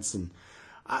events. And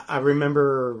I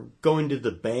remember going to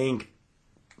the bank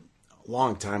a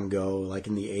long time ago, like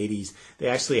in the 80s. They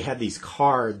actually had these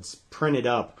cards printed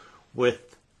up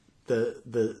with the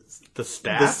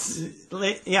stats?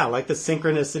 like the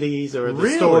synchronicities or the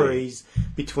Really? stories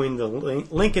between the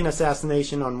Lincoln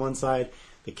assassination on one side,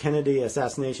 the Kennedy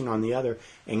assassination on the other,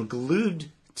 and glued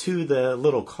to the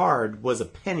little card was a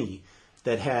penny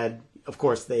that had, of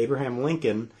course, the Abraham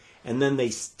Lincoln, and then they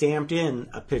stamped in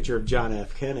a picture of John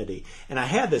F. Kennedy. And I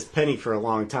had this penny for a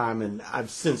long time, and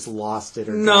I've since lost it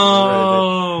or gotten rid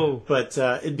of it. But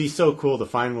it'd be so cool to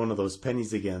find one of those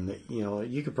pennies again. That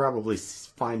you could probably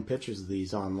find pictures of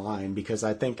these online, because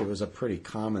I think it was a pretty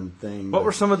common thing. What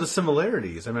were some of the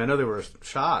similarities? I mean, I know they were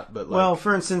shot, but Well,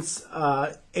 for instance,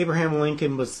 Abraham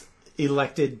Lincoln was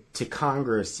elected to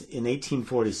Congress in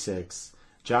 1846.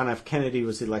 John F. Kennedy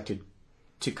was elected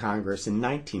to Congress in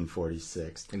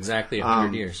 1946. Exactly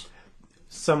 100 years.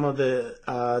 Some of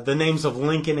the names of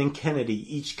Lincoln and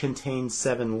Kennedy each contain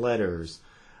 7 letters.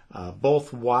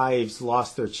 Both wives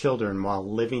lost their children while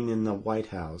living in the White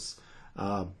House.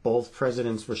 Both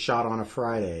presidents were shot on a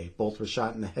Friday. Both were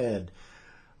shot in the head.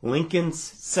 Lincoln's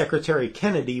secretary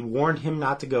Kennedy warned him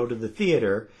not to go to the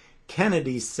theater.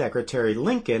 Kennedy's secretary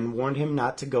Lincoln warned him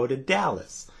not to go to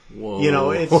Dallas. Whoa.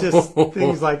 It's just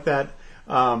things like that.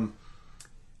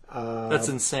 That's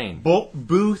insane.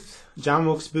 Booth, John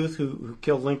Wilkes Booth, who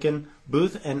killed Lincoln,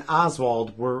 Booth and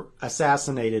Oswald were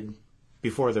assassinated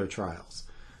before their trials.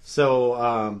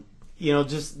 So,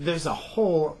 just there's a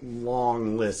whole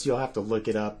long list. You'll have to look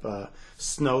it up.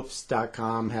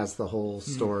 Snopes.com has the whole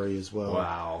story as well.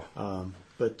 wow.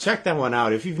 But check that one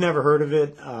out. If you've never heard of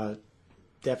it,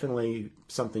 definitely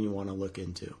something you want to look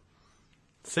into.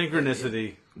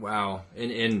 Synchronicity. Wow.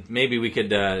 And maybe we could,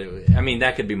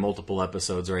 that could be multiple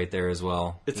episodes right there as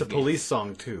well. It's a police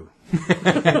song, too.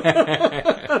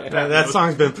 That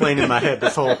song's been playing in my head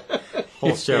this whole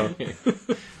show.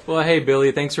 Well, hey,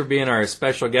 Billy, thanks for being our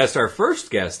special guest, our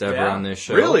first guest ever on this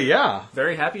show. Really, yeah.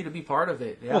 Very happy to be part of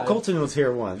it. Yeah. Well, Colton was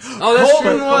here once. Oh, that's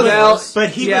Colton true. was-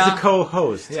 But he was a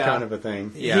co-host, Yeah. kind of a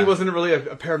thing. Yeah. He wasn't really a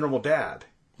paranormal dad.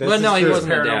 Well, no, he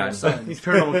wasn't a Paranormal dad. Son. He's a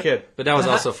paranormal kid. But that was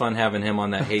also fun having him on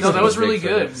that Hastings No, that was really Bigfoot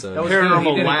good. episode. That was Paranormal good.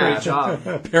 He did a lad. great job.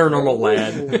 Paranormal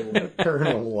lad.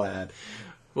 Paranormal lad.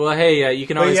 Well, hey, you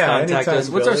can always yeah, contact anytime, us.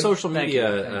 What's our Billy. social Thank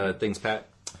media you. things, Pat?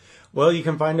 Well, you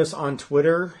can find us on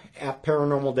Twitter at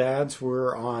Paranormal Dads.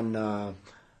 We're on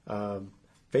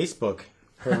Facebook,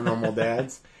 Paranormal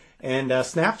Dads, and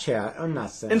Snapchat. Oh, not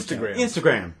Snapchat.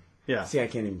 Instagram. Yeah. See, I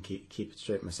can't even keep it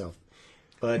straight myself.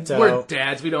 But We're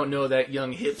dads. We don't know that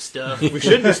young hip stuff. We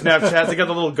should do Snapchat. They got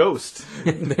the little ghost.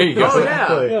 There you go. Oh,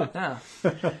 yeah.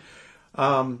 Exactly.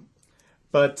 Yeah.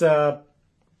 But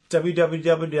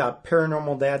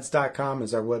www.paranormaldads.com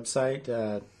is our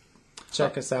website.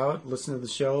 Check us out. Listen to the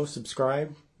show.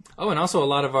 Subscribe. Oh, and also a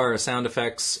lot of our sound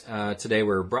effects today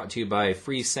were brought to you by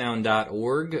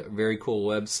freesound.org. Very cool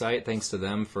website. Thanks to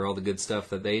them for all the good stuff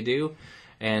that they do.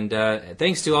 And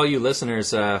thanks to all you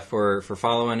listeners for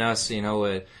following us. You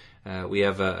know, we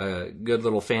have a good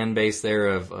little fan base there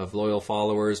of loyal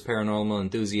followers, paranormal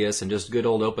enthusiasts, and just good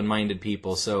old open-minded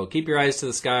people. So keep your eyes to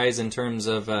the skies in terms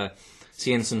of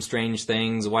seeing some strange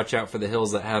things. Watch out for the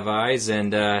hills that have eyes,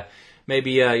 and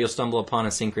maybe you'll stumble upon a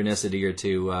synchronicity or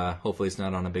two. Hopefully it's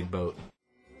not on a big boat.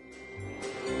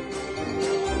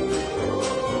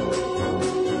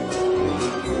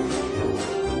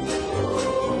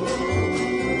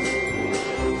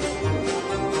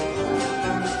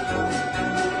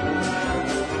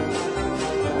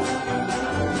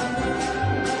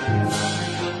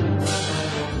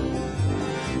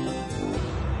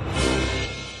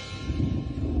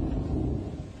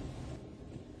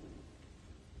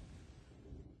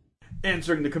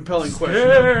 Answering the compelling question.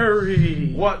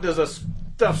 Scary. What does a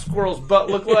stuffed squirrel's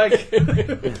butt look like?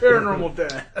 Paranormal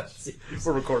Dash.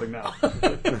 We're recording now.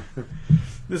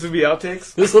 This would be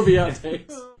outtakes? This will be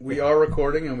outtakes. We are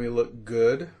recording and we look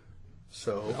good.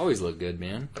 So Always look good,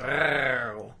 man.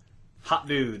 hot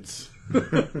dudes.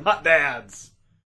 Hot dads.